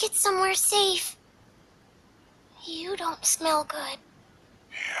just get somewhere safe. You don't smell good.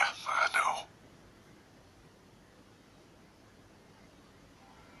 Yeah, I know.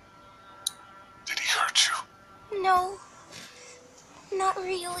 Did he hurt you? No. Not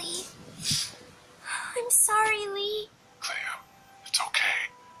really. I'm sorry, Lee. Clem, it's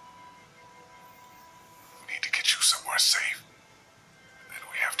okay. We need to get you somewhere safe. And then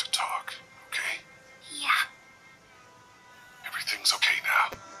we have to talk, okay? Yeah. Everything's okay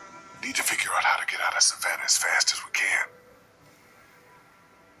now. We need to figure out how to get out of Savannah as fast as we can.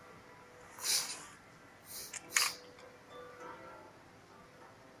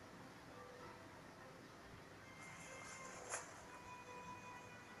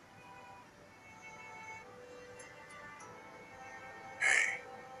 Hey.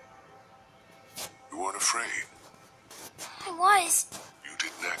 You weren't afraid. I was. You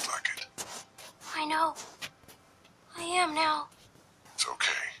didn't act like it. I know. I am now. It's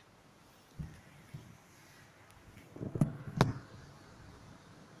okay.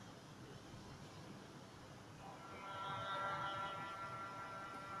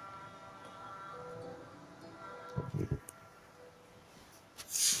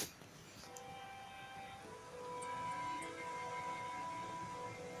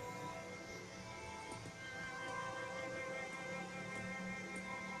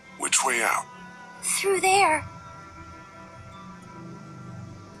 Which way out? Through there.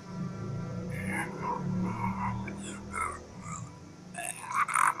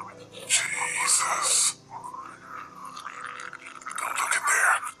 Jesus.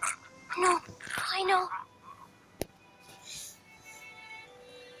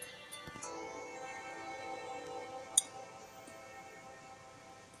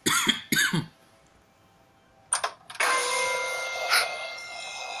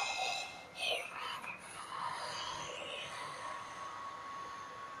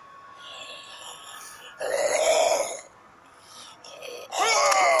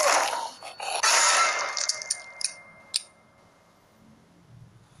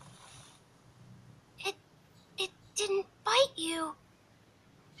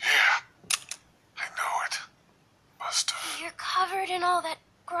 and all that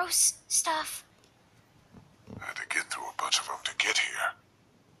gross stuff. I had to get through a bunch of them to get here.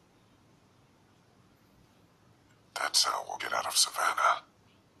 That's how we'll get out of Savannah.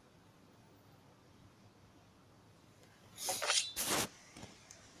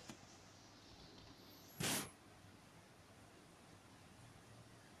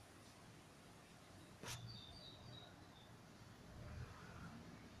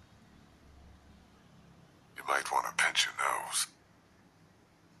 You might want to pinch your nose.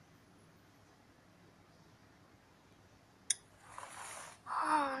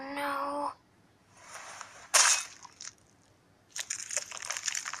 Oh no.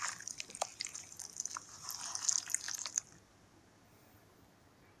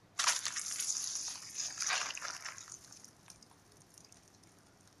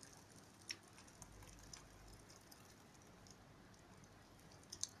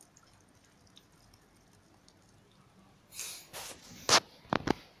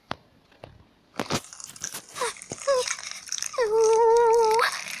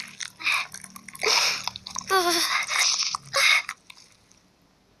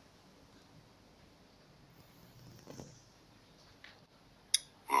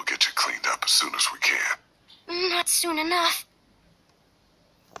 We'll get you cleaned up as soon as we can. Not soon enough.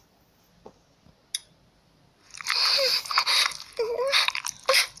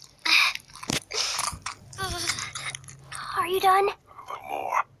 Are you done? A little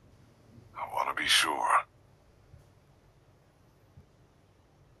more. I want to be sure.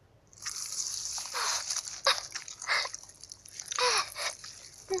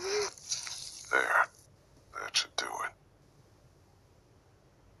 There. That should do it.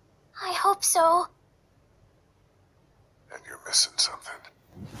 I hope so. And you're missing something.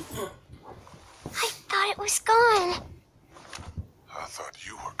 I thought it was gone. I thought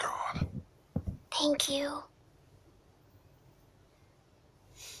you were gone. Thank you.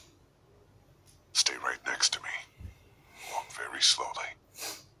 Stay right next to me. Walk very slowly.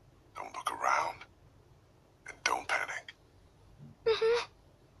 Don't look around. And don't panic.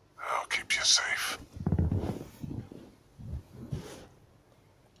 I'll keep you safe.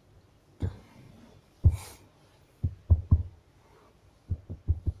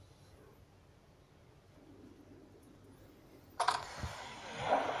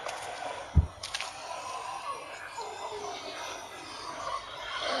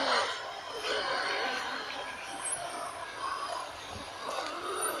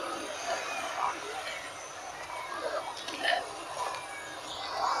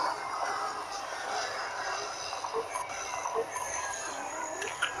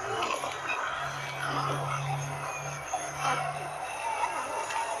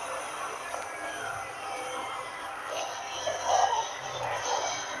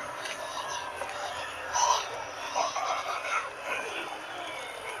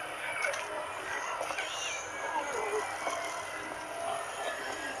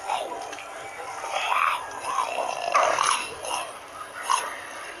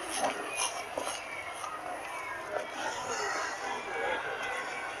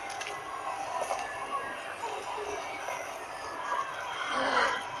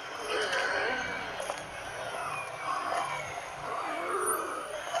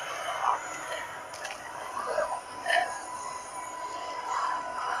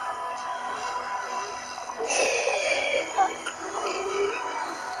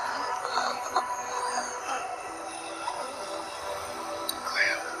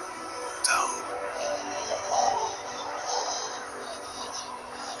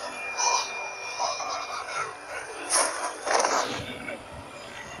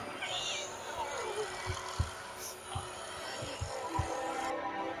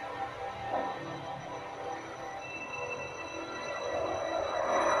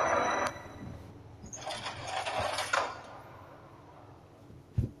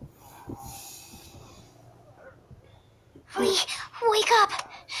 Lee, wake up!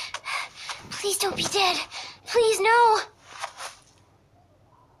 Please don't be dead. Please, no!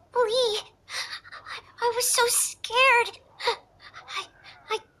 Lee, I was so scared.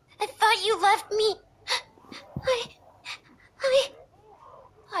 I thought you left me.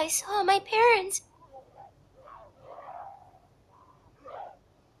 I saw my parents.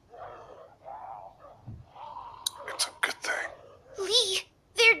 It's a good thing. Lee,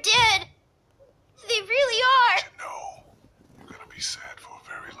 they're dead. They really are. You know, you're gonna be sad for a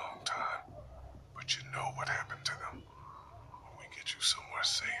very long time. But you know what happened to them. When we get you somewhere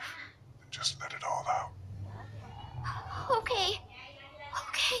safe, then just let it all out. Okay.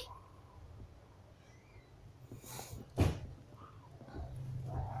 Okay.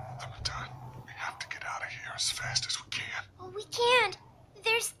 Clementine, we have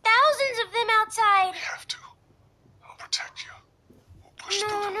thousands of them outside. We have to. I'll protect you. We'll push through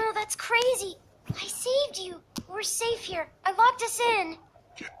No, them. no, that's crazy. I saved you. We're safe here. I locked us in.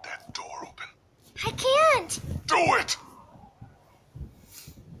 Get that door open. I can't. Do it!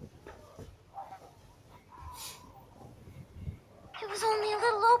 It was only a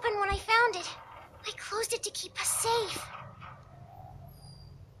little open when I found it. I closed it to keep us safe.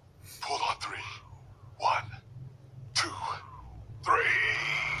 Pull on 3. 1, 2, 3.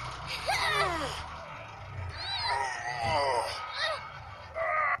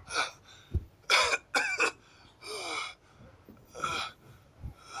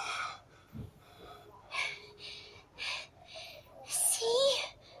 See?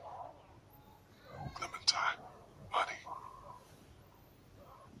 Clementine, honey.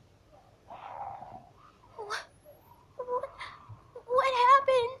 What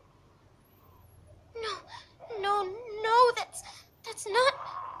happened? No, that's not.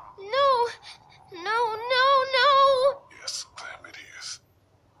 No. Yes, Clem, it is.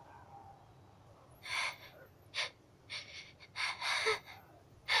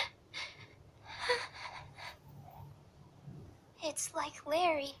 It's like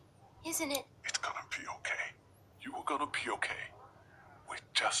Larry, isn't it? It's gonna be okay. You are gonna be okay. We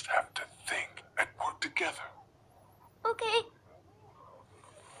just have to think and work together. Okay.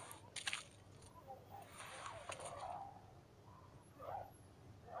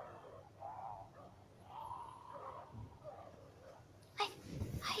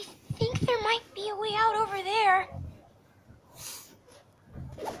 I think there might be a way out over there.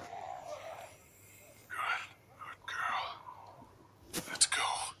 Good girl. Let's go.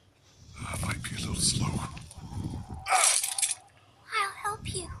 Might be a little slow. I'll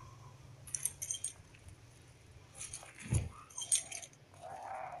help you.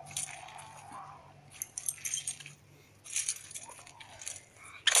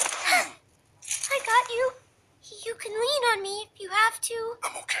 I got you. You can lean on me if you have to.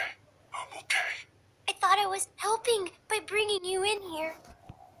 I'm okay. I'm okay. I thought I was helping by bringing you in here.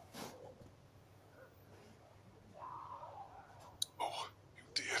 Oh, you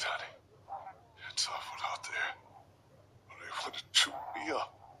did, honey. It's awful out there. But they would have chewed me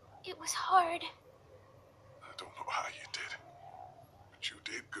up. It was hard. I don't know how you did it, but you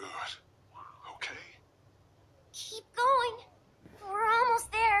did good. Okay? Keep going. We're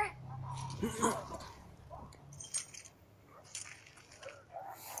almost there.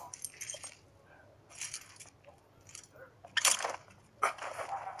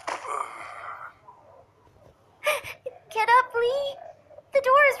 Get up, Lee. The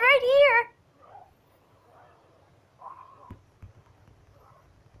door is right here.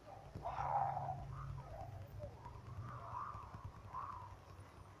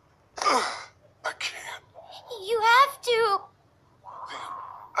 I can't. You have to. Then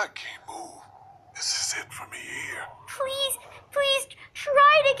I can't move. This is it for me here. Please,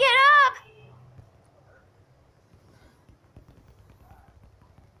 try to get up.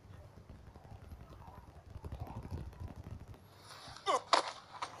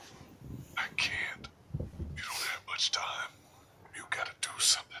 I can't. You don't have much time. You gotta do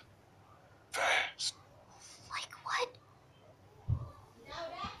something. Fast. Like what?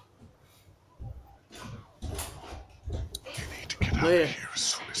 You need to get out Where? of here as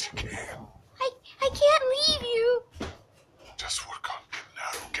soon as you can. I can't leave you. Just work on getting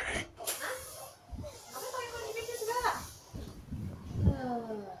out, okay?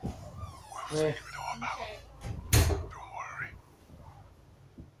 We'll Where? figure it all out. Don't worry.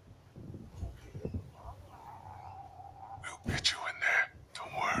 We'll get you in there.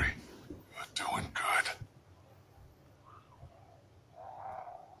 Don't worry. You're doing good.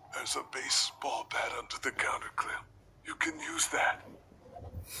 There's a baseball bat under the counter, Clem. You can use that.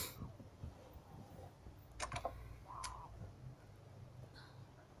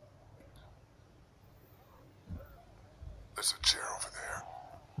 There's a chair over there.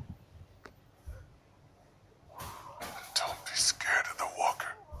 And don't be scared of the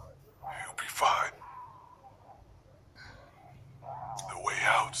walker. You'll be fine. The way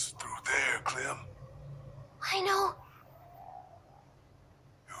out's through there, Clem. I know.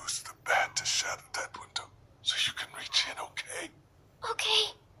 Use the bat to shatter that window so you can reach in, okay?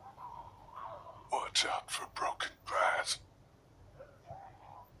 Okay. Watch out for broken glass.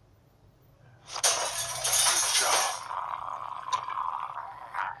 Good job.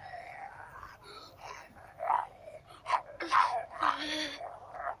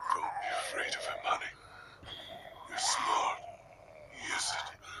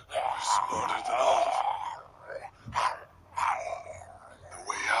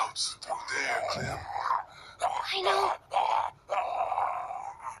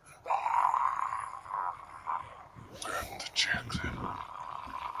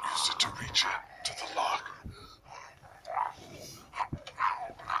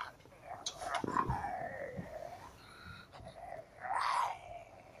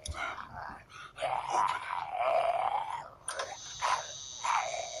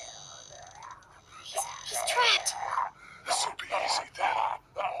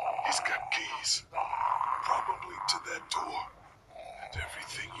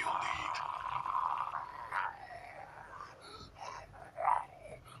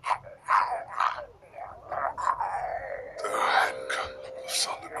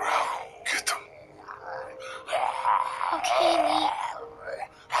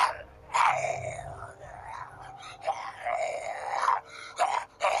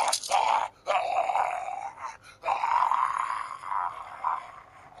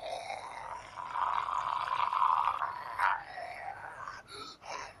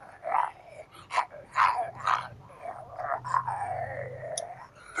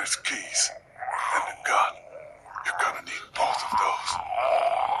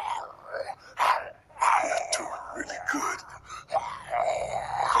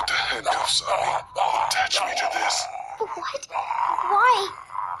 Sonny. Attach me to this. What? Why?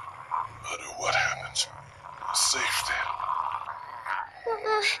 No matter what happens, you're safe then.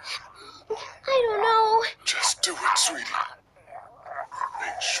 I don't know. Just do it, sweetie.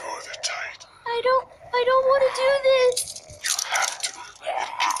 Make sure they're tight. I don't want to do this. You have to.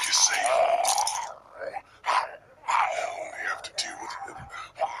 It'll keep you safe. I only have to deal with him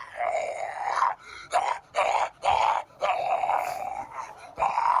now.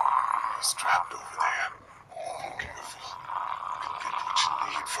 He's trapped over there. Careful. You can get what you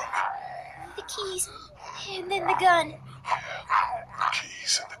need from him. The keys, and then the gun. Yeah, the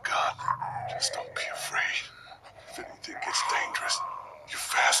keys and the gun. Just don't be afraid. If anything gets dangerous, you're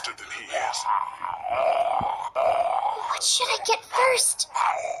faster than he is. What should I get first?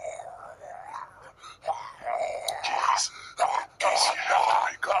 Keys. In case you have to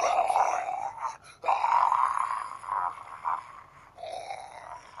make a run for it.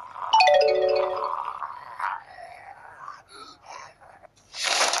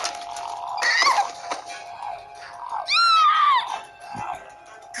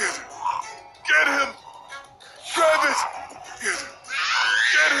 Get him! Grab it!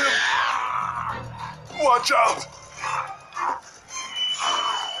 Get him! Watch out!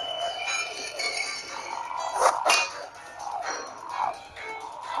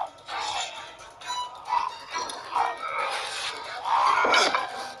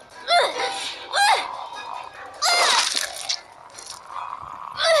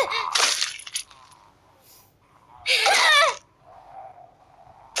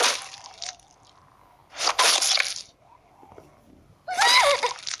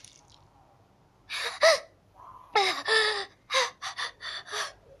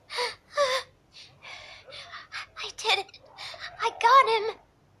 I did it. I got him.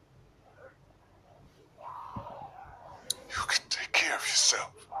 You can take care of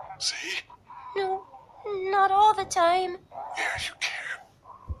yourself. See? No, not all the time. Yeah, you can.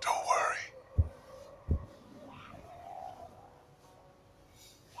 Don't worry.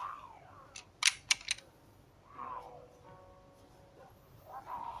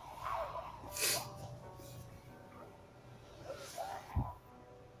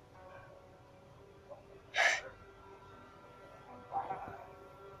 Hey.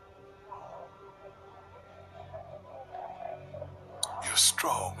 You're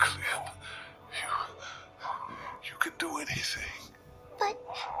strong, Clem. You can do anything. But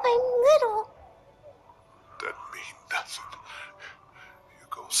I'm little. Doesn't mean nothing. You're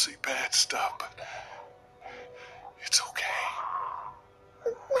gonna see bad stuff, but it's okay.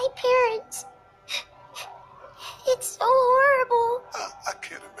 My parents. It's so horrible. I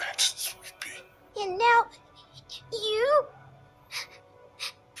can't imagine, sweet pea. And now, you?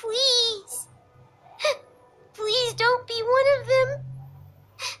 Please. Please don't be one of them.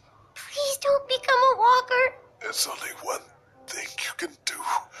 Please don't become a walker. There's only one thing you can do.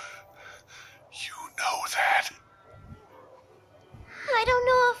 You know that. I don't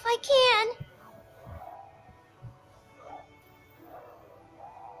know if I can.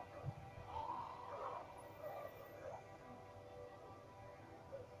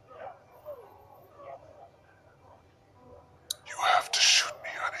 You have to shoot me,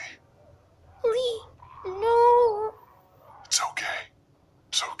 honey. Lee, no. It's okay.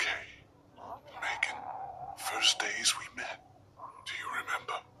 It's okay. Megan, first days we met. Do you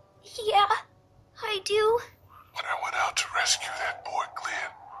remember? Yeah, I do. When I went out to rescue that boy,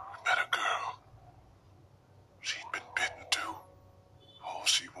 Glenn, we met a girl. She'd been bitten too. All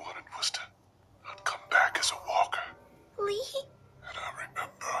she wanted was to not come back as a walker. Lee? And I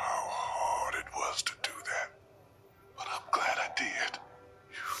remember how hard it was to do that. But I'm glad I did.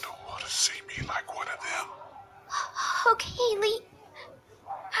 You don't want to see me like one of them. Okay, Lee.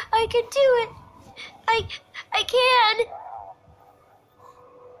 I can do it. I can.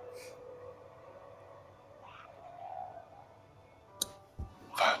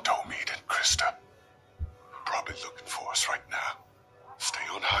 Find Omid and Krista. Probably looking for us right now. Stay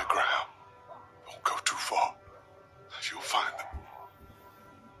on high ground. Don't go too far. You'll find them.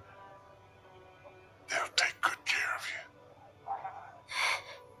 They'll take good care of you.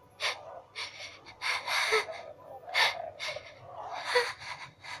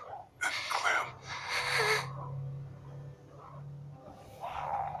 And Clem.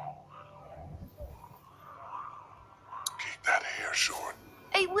 Keep that hair short.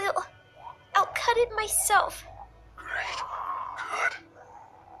 I will. I'll cut it myself. Great. Good.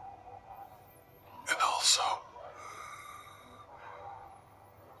 And also,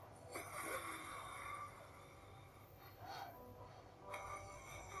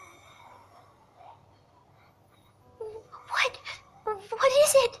 What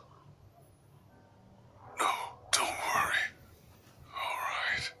is it?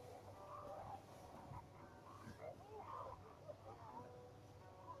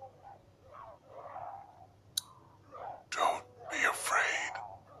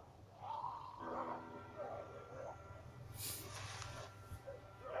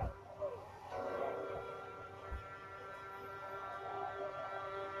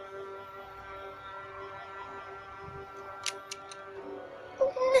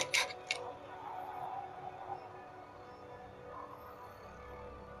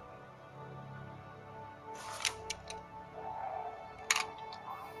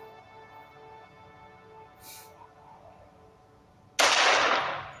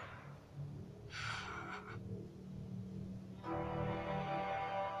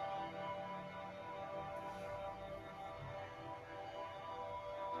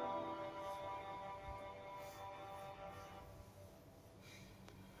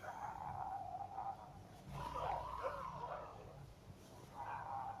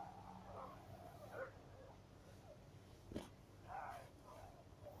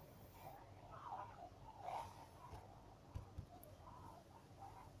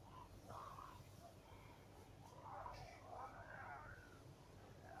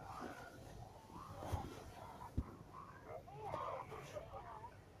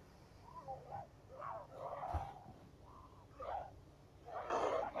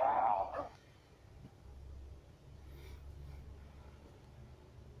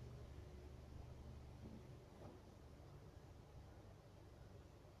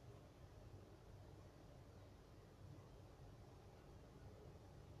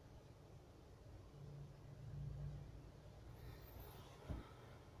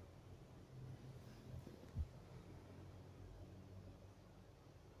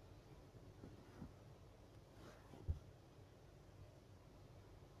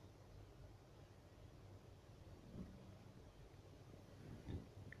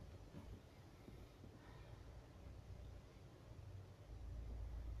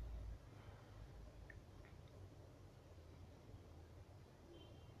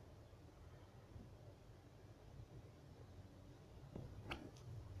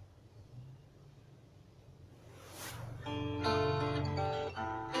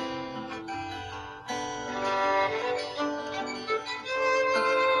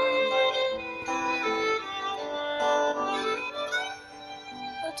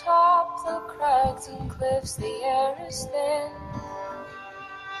 cliffs the air is thin.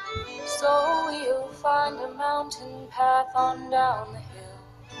 So we'll find a mountain path on down the hill.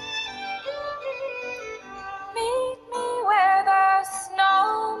 Meet me where the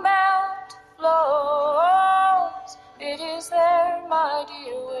snow melt flows. It is there, my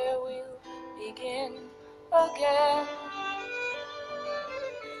dear, where we'll begin again.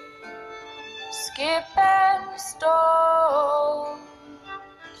 Skip and stones,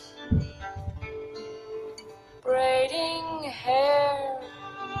 braiding hair.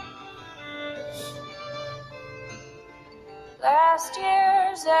 Last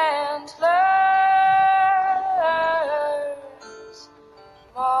year's antlers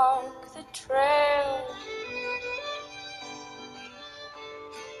mark the trail.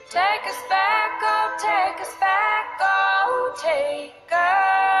 Take us back, oh, take us back, oh, take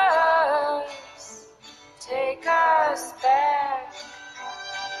us back.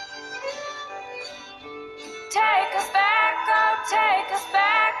 Take us back, oh, take us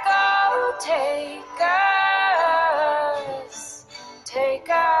back, oh, take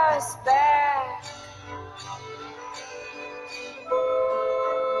us back.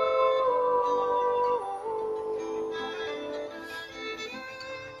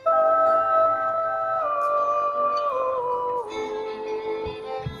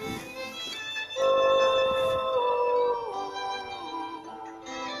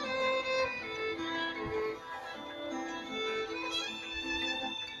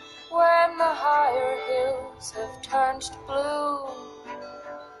 When the higher hills have turned to blue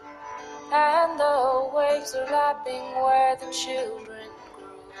and the waves are lapping where the children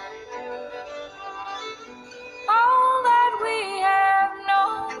grew, all that we have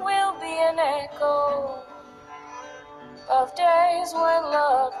known will be an echo of days when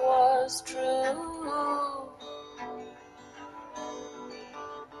love was true.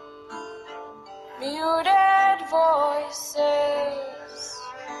 Muted voices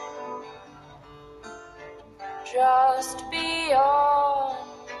just beyond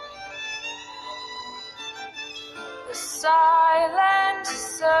the silent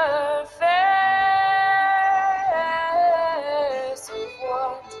surface of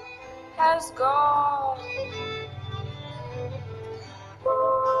what has gone.